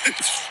don't know.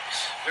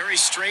 Very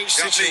strange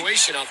Got me.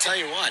 situation, I'll tell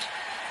you what.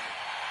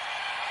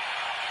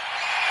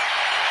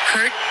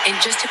 Kurt, in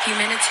just a few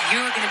minutes,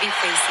 you are going to be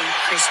facing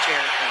Chris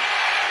Jericho.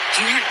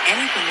 Do you have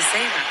anything to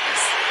say about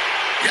this?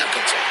 Yeah, I've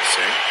got something to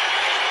say.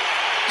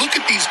 Look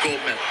at these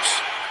gold medals.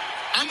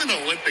 I'm an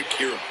Olympic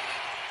hero,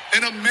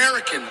 an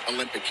American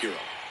Olympic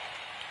hero.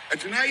 And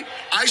tonight,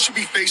 I should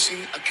be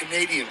facing a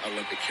Canadian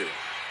Olympic hero.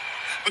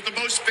 But the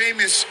most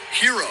famous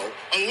hero,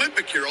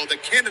 Olympic hero,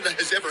 that Canada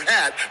has ever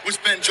had was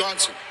Ben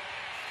Johnson.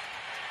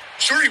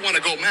 Sure, he won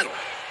a gold medal,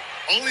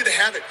 only to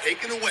have it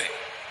taken away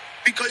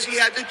because he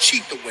had to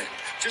cheat to win,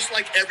 just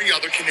like every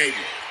other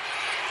Canadian.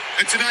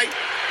 And tonight,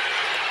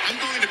 I'm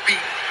going to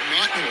beat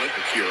not an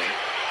Olympic hero,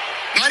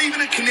 not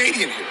even a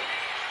Canadian hero.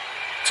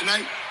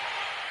 Tonight,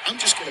 I'm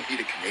just going to beat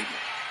a Canadian,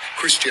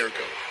 Chris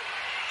Jericho.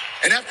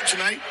 And after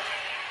tonight,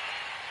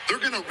 they're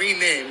going to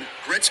rename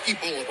Gretzky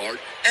Boulevard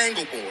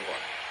Angle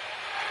Boulevard.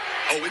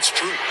 Oh, it's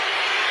true.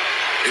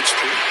 It's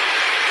true.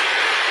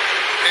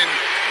 And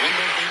one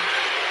more thing.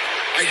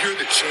 I hear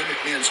that Shane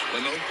McMahon's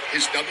limo,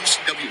 his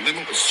WCW limo,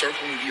 was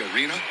circling the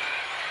arena.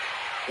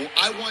 Well,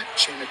 I want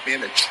Shane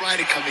McMahon to try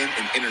to come in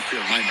and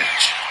interfere in my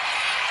match.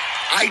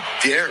 I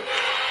dare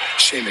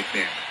Shane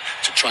McMahon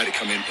to try to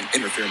come in and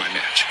interfere in my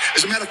match.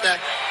 As a matter of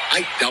fact,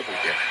 I double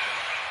dare.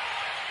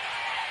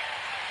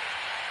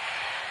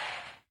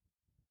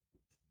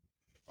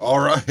 All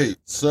right,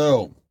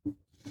 so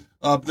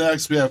up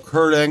next we have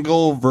Kurt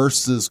Angle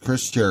versus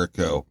Chris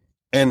Jericho.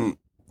 And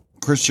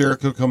Chris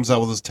Jericho comes out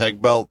with his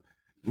tag belt.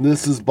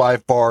 This is by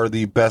far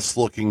the best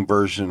looking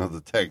version of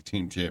the tag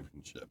team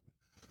championship.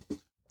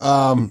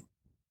 Angle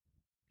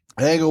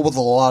with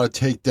a lot of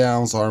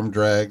takedowns, arm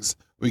drags.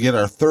 We get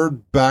our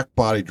third back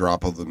body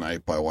drop of the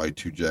night by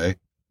Y2J.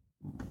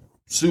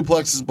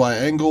 Suplexes by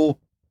Angle.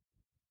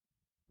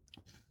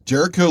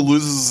 Jericho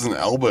loses an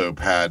elbow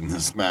pad in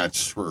this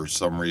match for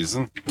some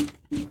reason.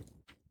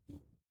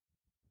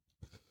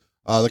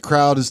 The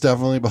crowd is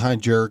definitely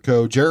behind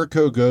Jericho.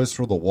 Jericho goes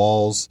for the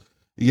walls.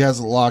 He has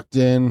it locked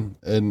in,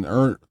 and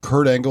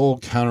Kurt Angle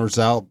counters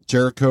out.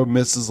 Jericho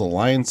misses a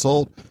lion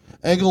salt.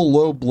 Angle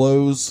low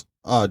blows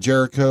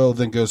Jericho,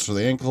 then goes for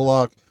the ankle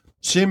lock.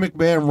 Shane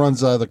McMahon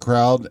runs out of the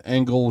crowd.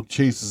 Angle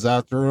chases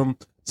after him.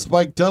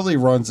 Spike Dudley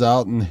runs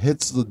out and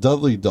hits the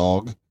Dudley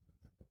dog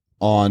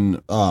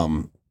on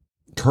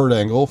Kurt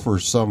Angle for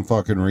some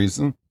fucking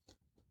reason.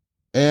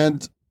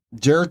 And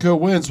Jericho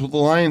wins with the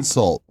lion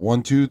salt.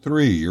 1, 2,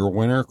 3. Your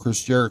winner,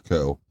 Chris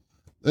Jericho.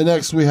 The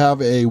next we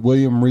have a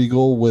William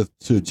Regal with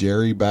to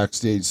Jerry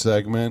backstage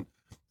segment,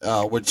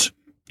 which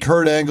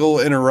Kurt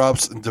Angle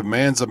interrupts and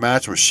demands a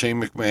match with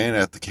Shane McMahon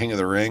at the King of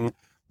the Ring.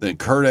 Then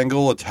Kurt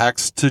Angle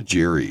attacks to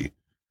Jerry.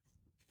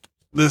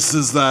 This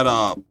is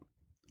that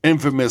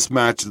infamous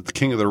match at the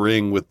King of the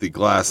Ring with the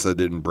glass that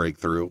didn't break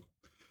through.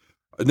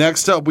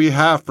 Next up, we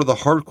have for the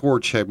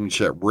Hardcore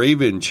Championship,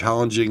 Raven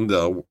challenging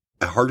the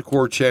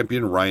Hardcore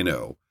Champion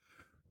Rhino.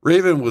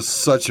 Raven was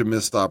such a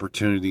missed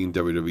opportunity in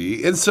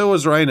WWE, and so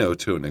was Rhino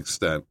to an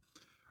extent.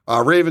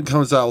 Raven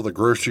comes out with a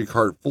grocery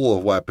cart full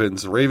of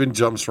weapons. Raven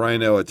jumps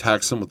Rhino,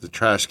 attacks him with the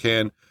trash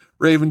can.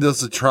 Raven does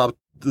the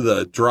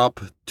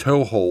drop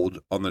toe hold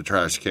on the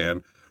trash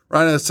can.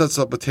 Rhino sets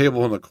up a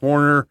table in the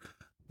corner,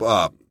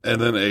 and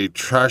then a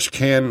trash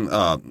can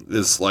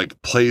is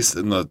like placed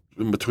in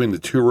between the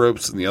two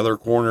ropes in the other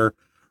corner.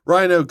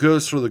 Rhino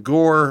goes for the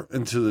gore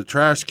into the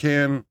trash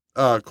can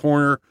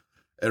corner,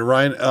 and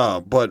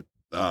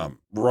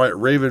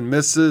Raven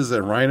misses,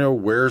 and Rhino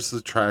wears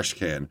the trash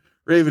can.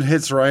 Raven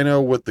hits Rhino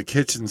with the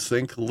kitchen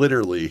sink,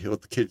 literally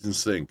with the kitchen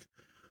sink.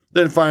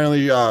 Then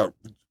finally,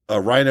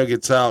 Rhino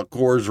gets out,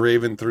 gores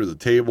Raven through the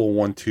table.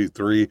 1, 2,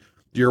 3.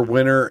 Your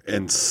winner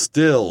and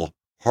still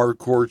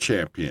Hardcore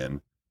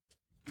Champion,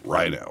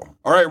 Rhino.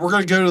 All right, we're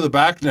going to go to the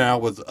back now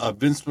with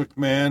Vince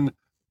McMahon,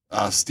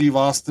 Steve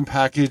Austin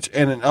package,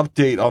 and an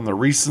update on the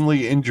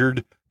recently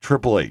injured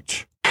Triple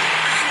H. Dave,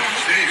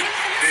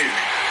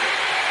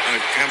 can I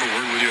have a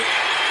word with you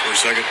for a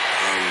second?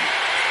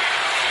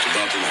 It's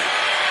about tonight.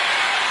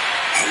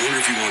 I wonder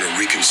if you want to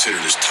reconsider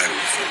this title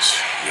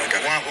defense.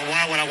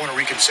 Why would I want to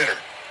reconsider?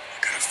 I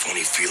got a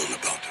funny feeling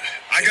about it.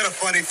 I got a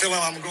funny feeling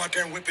I'm going to go out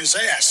there and whip his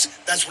ass.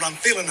 That's what I'm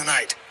feeling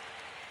tonight.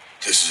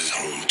 This is his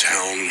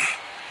hometown.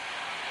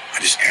 I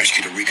just ask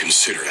you to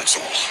reconsider, that's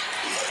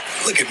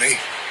all. Look at me.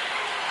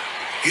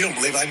 You don't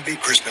believe I can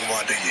beat Chris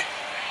Benoit, do you?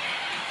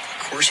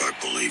 Of course I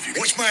believe you.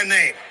 What's my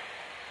name?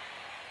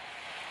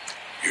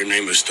 Your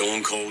name is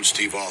Stone Cold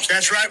Steve Austin.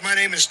 That's right, my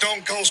name is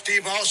Stone Cold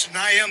Steve Austin.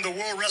 I am the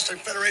World Wrestling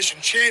Federation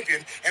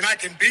champion, and I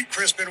can beat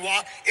Chris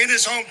Benoit in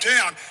his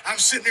hometown. I'm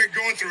sitting there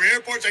going through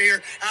airports. I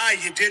hear,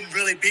 you didn't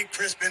really beat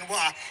Chris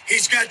Benoit.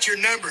 He's got your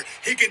number.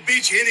 He can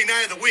beat you any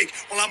night of the week.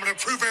 Well, I'm going to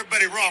prove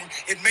everybody wrong.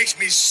 It makes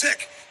me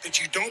sick that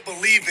you don't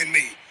believe in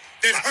me.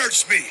 That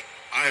hurts me.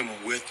 I am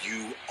with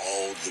you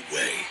all the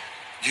way.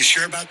 You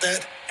sure about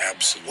that?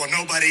 Absolutely. Well,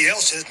 nobody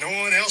else is. No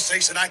one else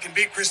thinks that I can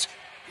beat Chris.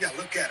 Yeah,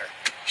 look at her.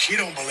 She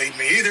don't believe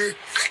me either.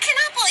 I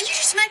cannot believe you're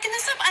just making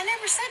this up. I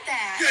never said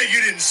that. Yeah,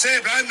 you didn't say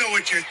it, but I know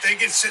what you're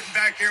thinking. Sitting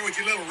back here with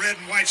your little red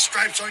and white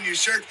stripes on your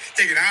shirt,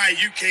 thinking,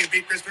 you can't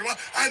beat Chris Benoit.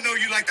 I know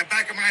you like the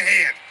back of my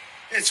hand.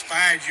 It's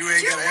fine. You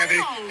ain't got to have any.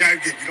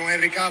 You don't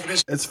have any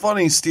confidence. It's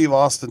funny, Steve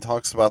Austin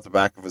talks about the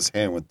back of his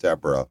hand with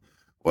Deborah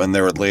when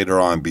there would later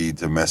on be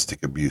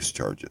domestic abuse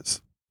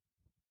charges.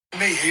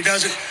 Me, he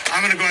doesn't.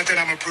 I'm going to go out there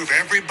and I'm going to prove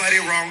everybody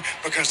wrong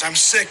because I'm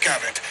sick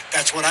of it.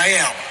 That's what I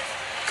am.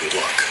 Good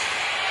luck.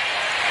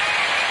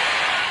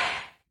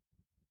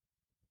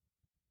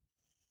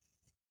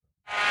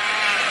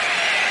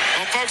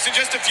 Well, folks, in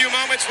just a few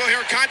moments, we'll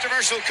hear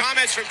controversial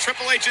comments from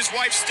Triple H's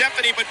wife,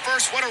 Stephanie. But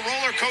first, what a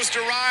roller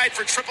coaster ride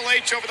for Triple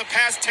H over the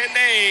past 10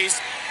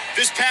 days.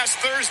 This past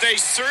Thursday,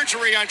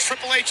 surgery on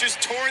Triple H's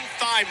torn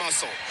thigh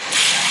muscle.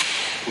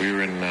 We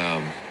were in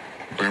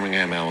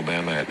Birmingham,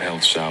 Alabama at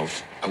Health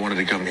South. I wanted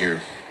to come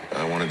here.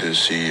 I wanted to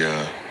see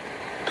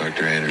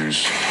Dr.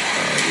 Andrews.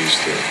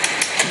 He's the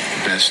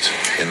best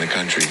in the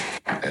country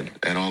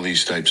at all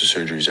these types of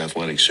surgeries,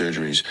 athletic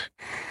surgeries.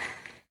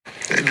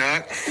 Hey,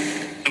 Doc.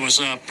 It was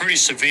a pretty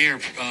severe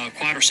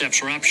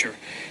quadriceps rupture,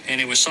 and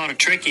it was sort of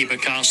tricky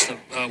because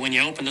when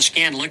you open the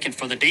skin looking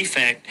for the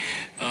defect,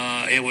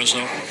 it was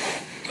the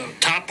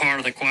top part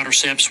of the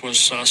quadriceps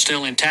was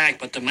still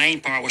intact, but the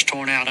main part was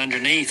torn out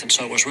underneath, and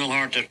so it was real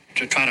hard to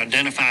try to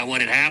identify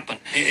what had happened.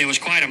 It was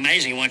quite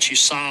amazing once you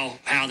saw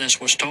how this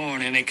was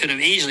torn, and it could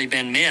have easily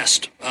been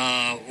missed.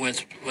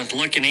 With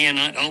looking in,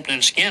 opening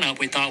the skin up,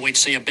 we thought we'd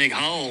see a big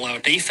hole or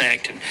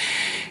defect,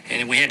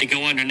 and we had to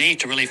go underneath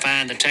to really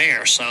find the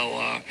tear.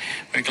 So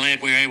we're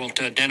glad we were able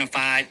to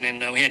identify it,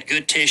 and we had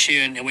good tissue,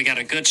 and we got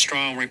a good,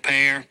 strong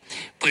repair.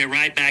 Put it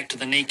right back to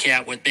the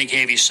kneecap with big,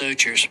 heavy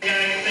sutures.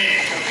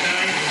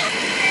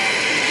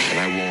 And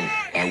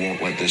I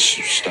won't let this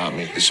stop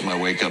me. This is my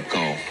wake-up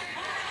call.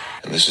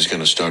 And this is going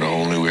to start a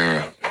whole new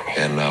era.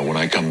 And when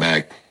I come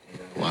back,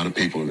 a lot of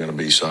people are going to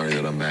be sorry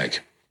that I'm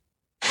back.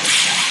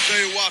 Tell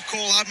you what,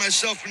 Cole, I've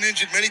myself been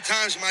injured many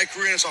times in my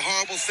career, and it's a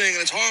horrible thing.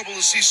 And it's horrible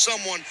to see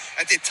someone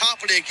at the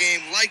top of their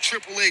game, like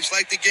Triple H,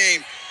 like the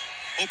game.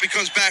 Hope he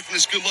comes back from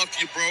this. Good luck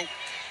to you, bro.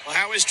 Well,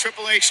 how is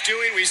Triple H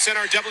doing? We sent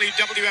our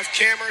WWF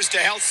cameras to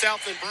Health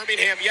South in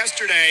Birmingham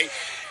yesterday,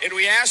 and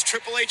we asked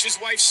Triple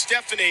H's wife,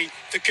 Stephanie,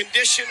 the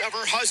condition of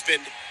her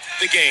husband,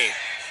 the game.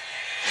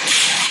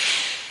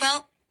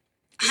 Well,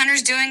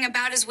 Hunter's doing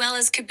about as well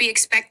as could be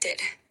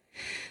expected.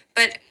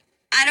 But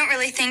I don't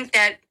really think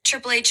that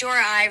Triple H or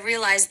I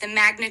realize the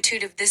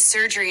magnitude of this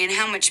surgery and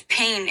how much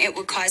pain it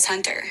would cause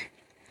Hunter.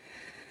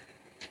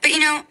 But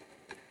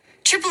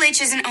Triple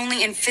H isn't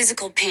only in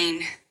physical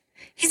pain.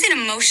 He's in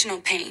emotional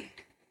pain.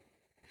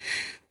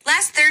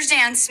 Last Thursday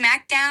on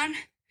Smackdown,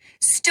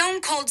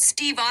 Stone Cold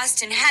Steve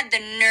Austin had the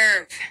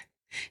nerve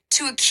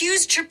to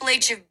accuse Triple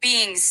H of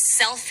being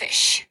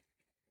selfish.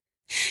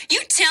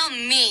 You tell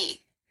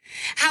me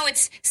how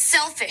it's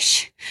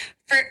selfish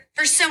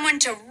for someone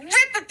to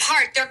rip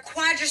apart their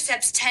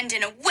quadriceps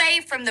tendon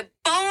away from the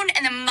bone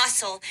and the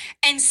muscle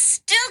and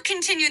still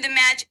continue the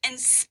match and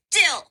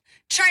still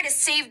try to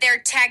save their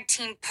tag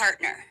team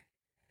partner.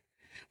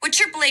 What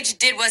Triple H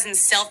did wasn't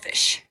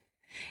selfish.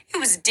 It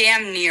was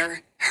damn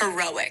near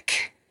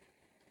heroic.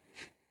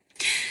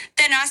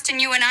 Then Austin,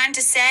 you went on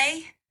to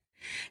say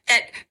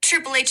that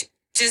Triple H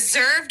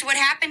deserved what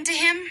happened to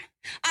him?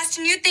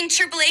 Austin, you think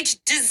Triple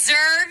H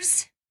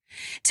deserves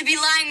to be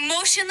lying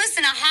motionless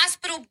in a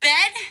hospital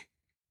bed?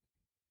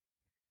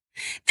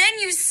 Then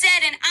you said,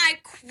 and I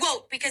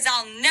quote, because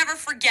I'll never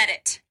forget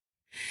it.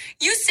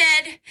 You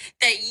said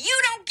that you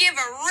don't give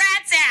a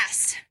rat's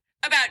ass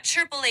about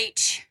Triple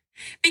H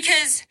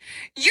because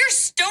you're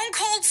Stone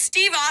Cold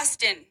Steve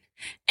Austin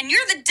and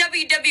you're the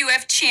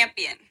WWF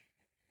champion.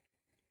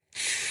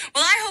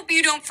 Well, I hope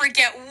you don't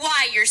forget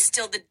why you're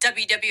still the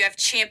WWF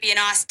champion,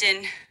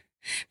 Austin.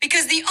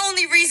 Because the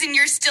only reason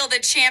you're still the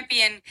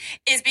champion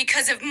is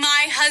because of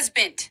my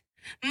husband,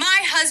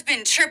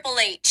 Triple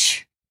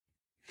H.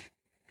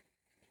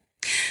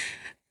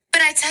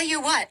 But I tell you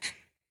what,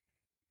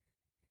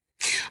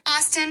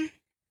 Austin,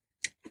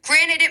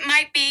 granted it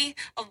might be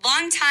a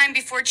long time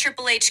before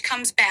Triple H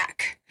comes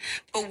back,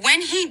 but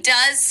when he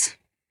does,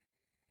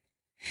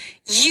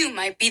 you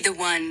might be the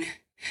one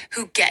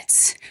who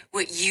gets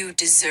what you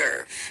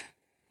deserve.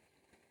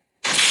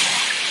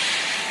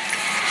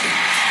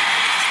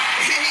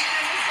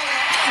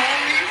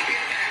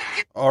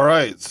 All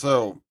right,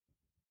 so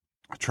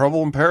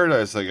Trouble in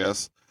Paradise, I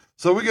guess.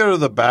 So we go to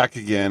the back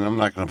again. I'm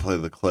not going to play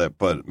the clip,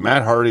 but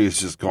Matt Hardy is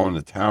just going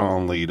to town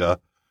on Lita.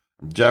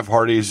 Jeff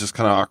Hardy is just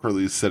kind of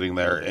awkwardly sitting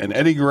there, and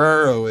Eddie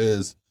Guerrero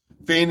is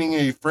feigning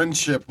a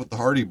friendship with the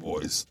Hardy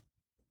Boys.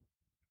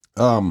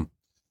 And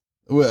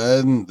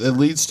it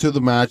leads to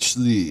the match,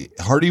 the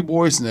Hardy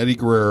Boys and Eddie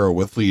Guerrero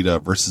with Lita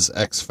versus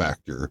X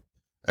Factor.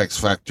 X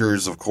Factor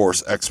is, of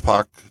course,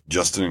 X-Pac,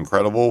 Justin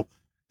Incredible,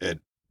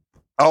 and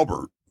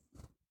Albert.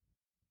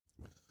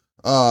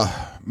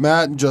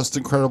 Matt and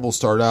Justin Incredible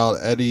start out.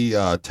 Eddie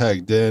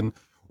tagged in,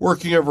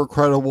 working over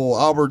Credible.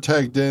 Albert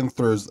tagged in,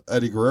 throws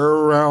Eddie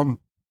Guerrero around.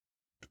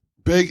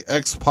 Big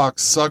X-Pac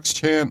sucks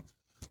chant.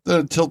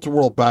 Then a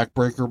tilt-a-whirl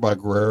backbreaker by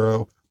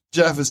Guerrero.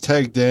 Jeff is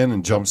tagged in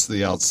and jumps to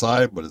the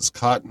outside, but is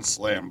caught and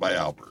slammed by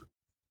Albert.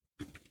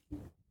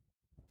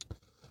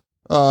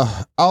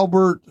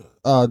 Albert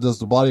does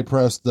the body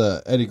press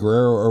to Eddie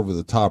Guerrero over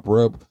the top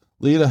rope.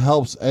 Lita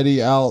helps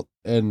Eddie out,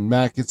 and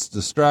Matt gets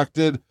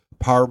distracted.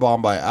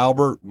 Powerbomb by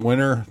Albert.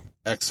 Winner,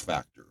 X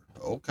Factor.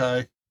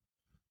 Okay.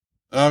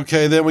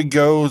 Okay, then we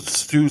go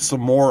to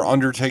some more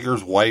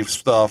Undertaker's wife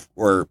stuff,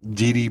 where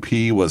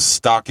DDP was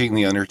stalking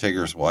the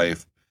Undertaker's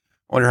wife.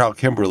 I wonder how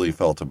Kimberly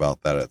felt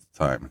about that at the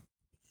time.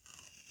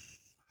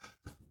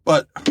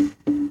 But,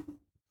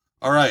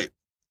 all right.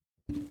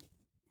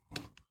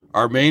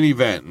 Our main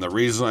event, and the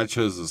reason I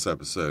chose this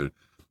episode,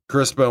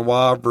 Chris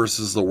Benoit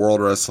versus the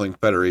World Wrestling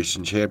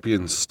Federation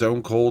champion,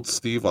 Stone Cold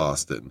Steve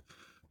Austin.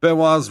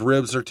 Benoit's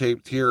ribs are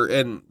taped here,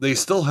 and they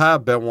still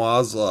have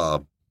Benoit's,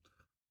 what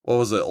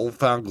was it, Old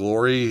Found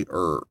Glory,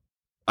 or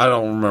I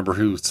don't remember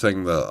who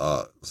sang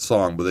the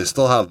song, but they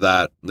still have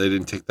that. They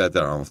didn't take that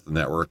down off the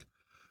network.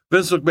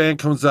 Vince McMahon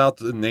comes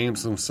out and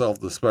names himself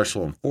the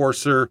Special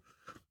Enforcer.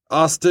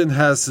 Austin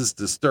has his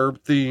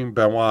Disturbed theme.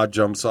 Benoit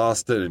jumps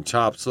Austin and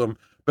chops him.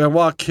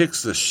 Benoit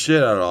kicks the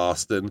shit out of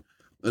Austin.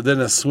 And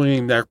then a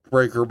swinging neck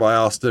breaker by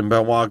Austin.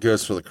 Benoit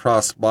goes for the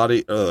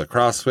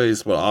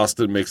crossface, but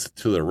Austin makes it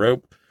to the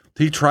rope.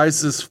 He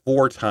tries this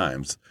 4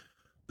 times.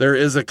 There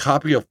is a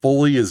copy of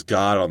Foley is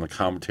God on the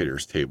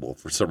commentator's table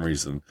for some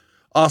reason.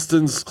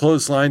 Austin's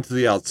clothesline to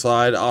the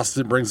outside.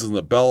 Austin brings in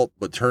the belt,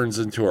 but turns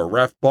into a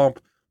ref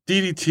bump.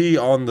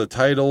 DDT on the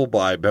title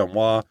by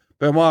Benoit.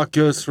 Benoit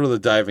goes for the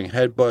diving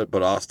headbutt,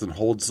 but Austin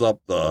holds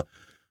up the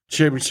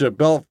championship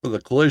belt for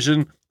the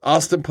collision.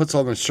 Austin puts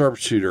on the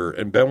sharpshooter,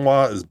 and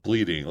Benoit is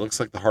bleeding. It looks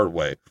like the hard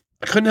way.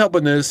 I couldn't help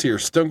but notice here,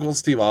 Stone Cold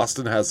Steve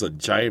Austin has a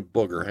giant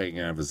booger hanging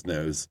out of his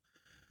nose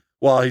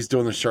while he's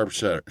doing the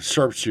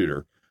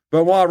sharpshooter.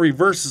 Benoit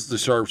reverses the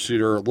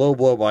sharpshooter, low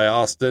blow by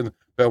Austin.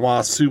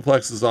 Benoit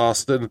suplexes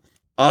Austin.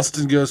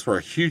 Austin goes for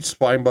a huge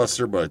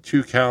spinebuster, but a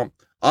 2 count.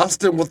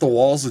 Austin with the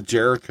walls of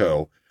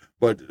Jericho,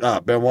 but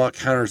Benoit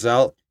counters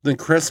out. Then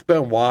Chris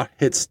Benoit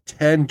hits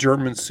 10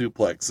 German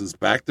suplexes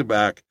back to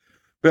back.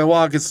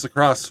 Benoit gets the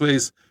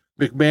crossface.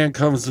 McMahon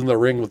comes in the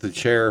ring with the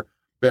chair.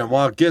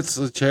 Benoit gets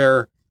the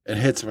chair and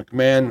hits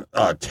McMahon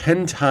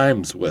 10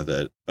 times with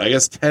it. I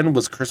guess 10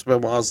 was Chris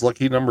Benoit's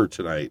lucky number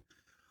tonight.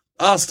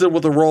 Austin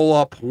with a roll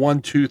up,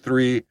 1, 2,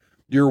 3.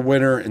 Your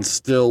winner and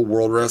still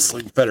World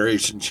Wrestling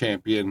Federation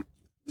champion,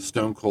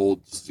 Stone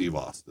Cold Steve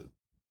Austin.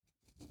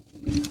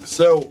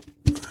 So,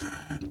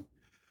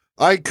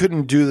 I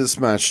couldn't do this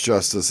match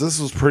justice. This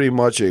was pretty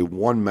much a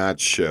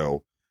one-match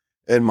show,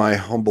 in my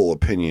humble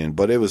opinion,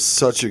 but it was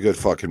such a good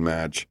fucking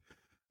match.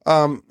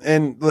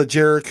 And the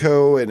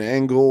Jericho and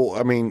Angle,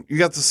 I mean, you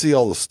got to see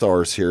all the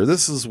stars here.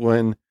 This is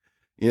when,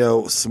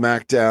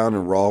 Smackdown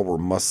and Raw were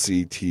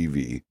must-see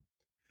TV.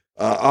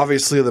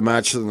 Obviously, the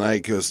match of the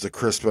night goes to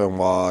Chris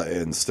Benoit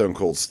and Stone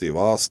Cold Steve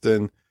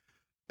Austin.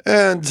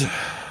 And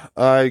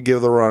I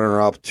give the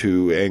runner-up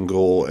to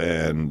Angle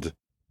and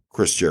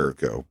Chris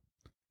Jericho.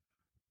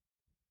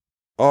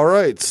 All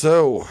right,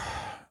 so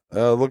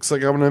looks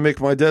like I'm going to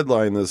make my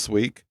deadline this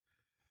week.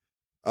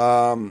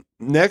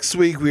 Next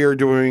week, we are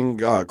doing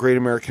Great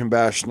American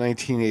Bash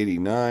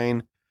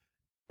 1989.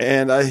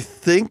 And I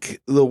think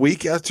the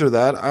week after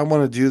that, I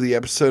want to do the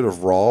episode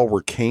of Raw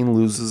where Kane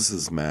loses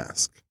his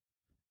mask.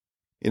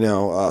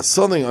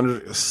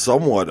 Something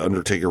somewhat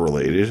Undertaker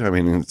related. I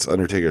mean, it's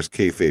Undertaker's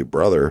kayfabe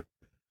brother.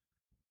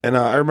 And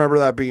I remember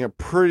that being a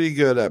pretty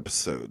good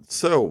episode.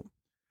 So,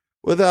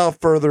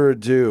 without further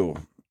ado,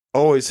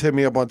 always hit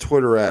me up on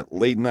Twitter at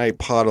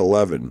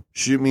LateNightPod11.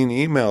 Shoot me an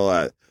email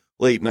at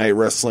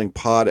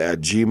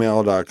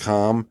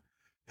LateNightWrestlingPod@gmail.com.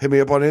 Hit me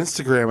up on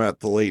Instagram at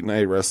the Late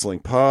Night Wrestling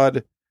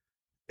Pod.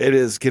 It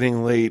is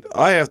getting late.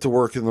 I have to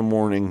work in the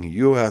morning.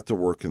 You have to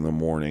work in the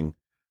morning.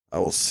 I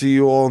will see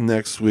you all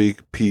next week.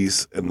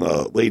 Peace. And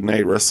the Late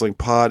Night Wrestling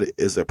Pod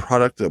is a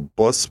product of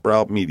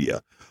Buzzsprout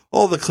Media.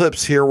 All the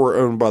clips here were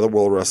owned by the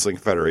World Wrestling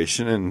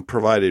Federation and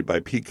provided by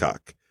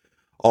Peacock.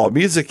 All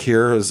music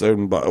here was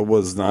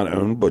not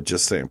owned, but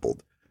just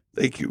sampled.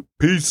 Thank you.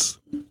 Peace.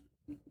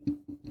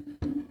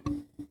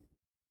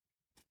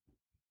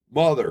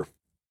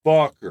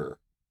 Motherfucker.